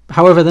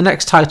 However, the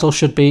next title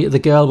should be The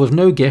Girl with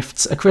No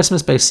Gifts, a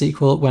Christmas-based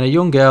sequel when a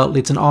young girl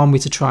leads an army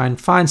to try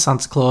and find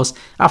Santa Claus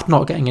after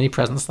not getting any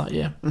presents that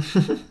year.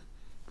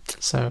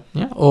 So,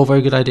 yeah, all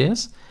very good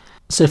ideas.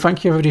 So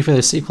thank you everybody for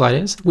those sequel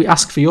ideas. We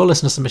ask for your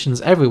listener submissions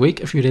every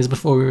week, a few days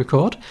before we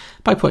record,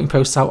 by putting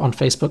posts out on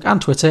Facebook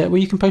and Twitter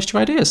where you can post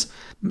your ideas.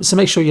 So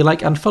make sure you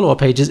like and follow our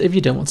pages if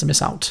you don't want to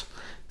miss out.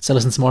 To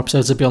listen to more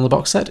episodes of Beyond the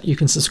Box Set, you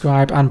can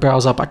subscribe and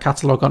browse our back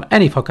catalogue on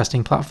any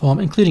podcasting platform,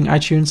 including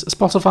iTunes,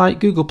 Spotify,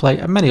 Google Play,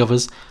 and many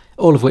others,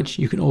 all of which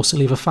you can also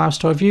leave a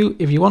 5-star review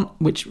if you want,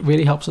 which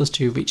really helps us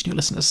to reach new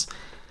listeners.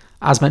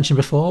 As mentioned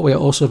before, we are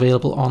also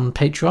available on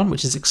Patreon,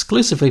 which is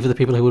exclusively for the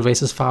people who would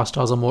rate us 5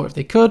 stars or more if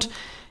they could.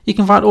 You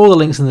can find all the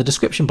links in the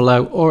description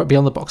below or at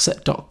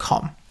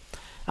beyondtheboxset.com.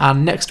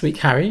 And next week,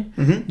 Harry,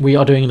 we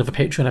are doing another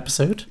Patreon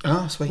episode.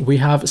 Oh, sweet. We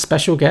have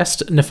special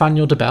guest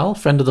Nathaniel DeBell,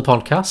 friend of the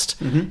podcast,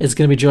 is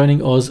going to be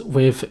joining us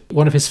with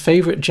one of his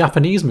favourite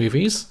Japanese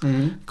movies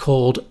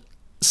called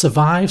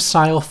Survive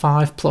Style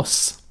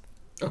 5+.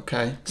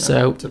 Okay.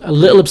 So a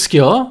little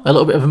obscure, a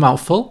little bit of a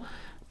mouthful,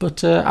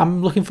 but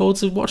I'm looking forward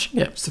to watching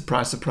it.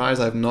 Surprise,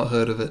 surprise, I've not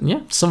heard of it.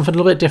 Yeah, something a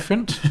little bit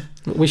different.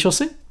 We shall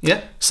see.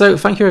 Yeah. So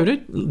thank you,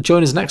 everybody.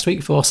 Join us next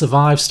week for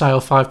Survive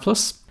Style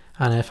 5+.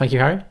 And thank you,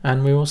 Harry,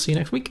 and we will see you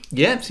next week.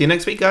 Yeah, see you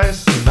next week,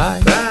 guys.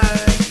 Bye.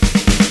 Bye.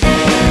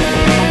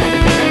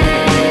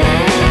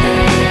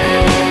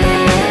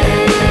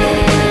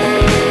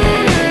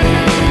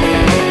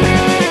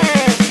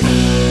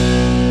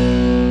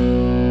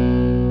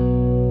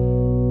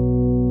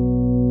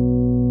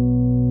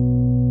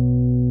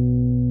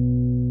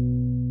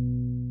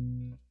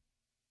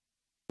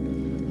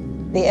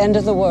 The end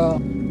of the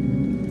world.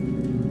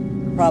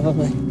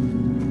 Probably.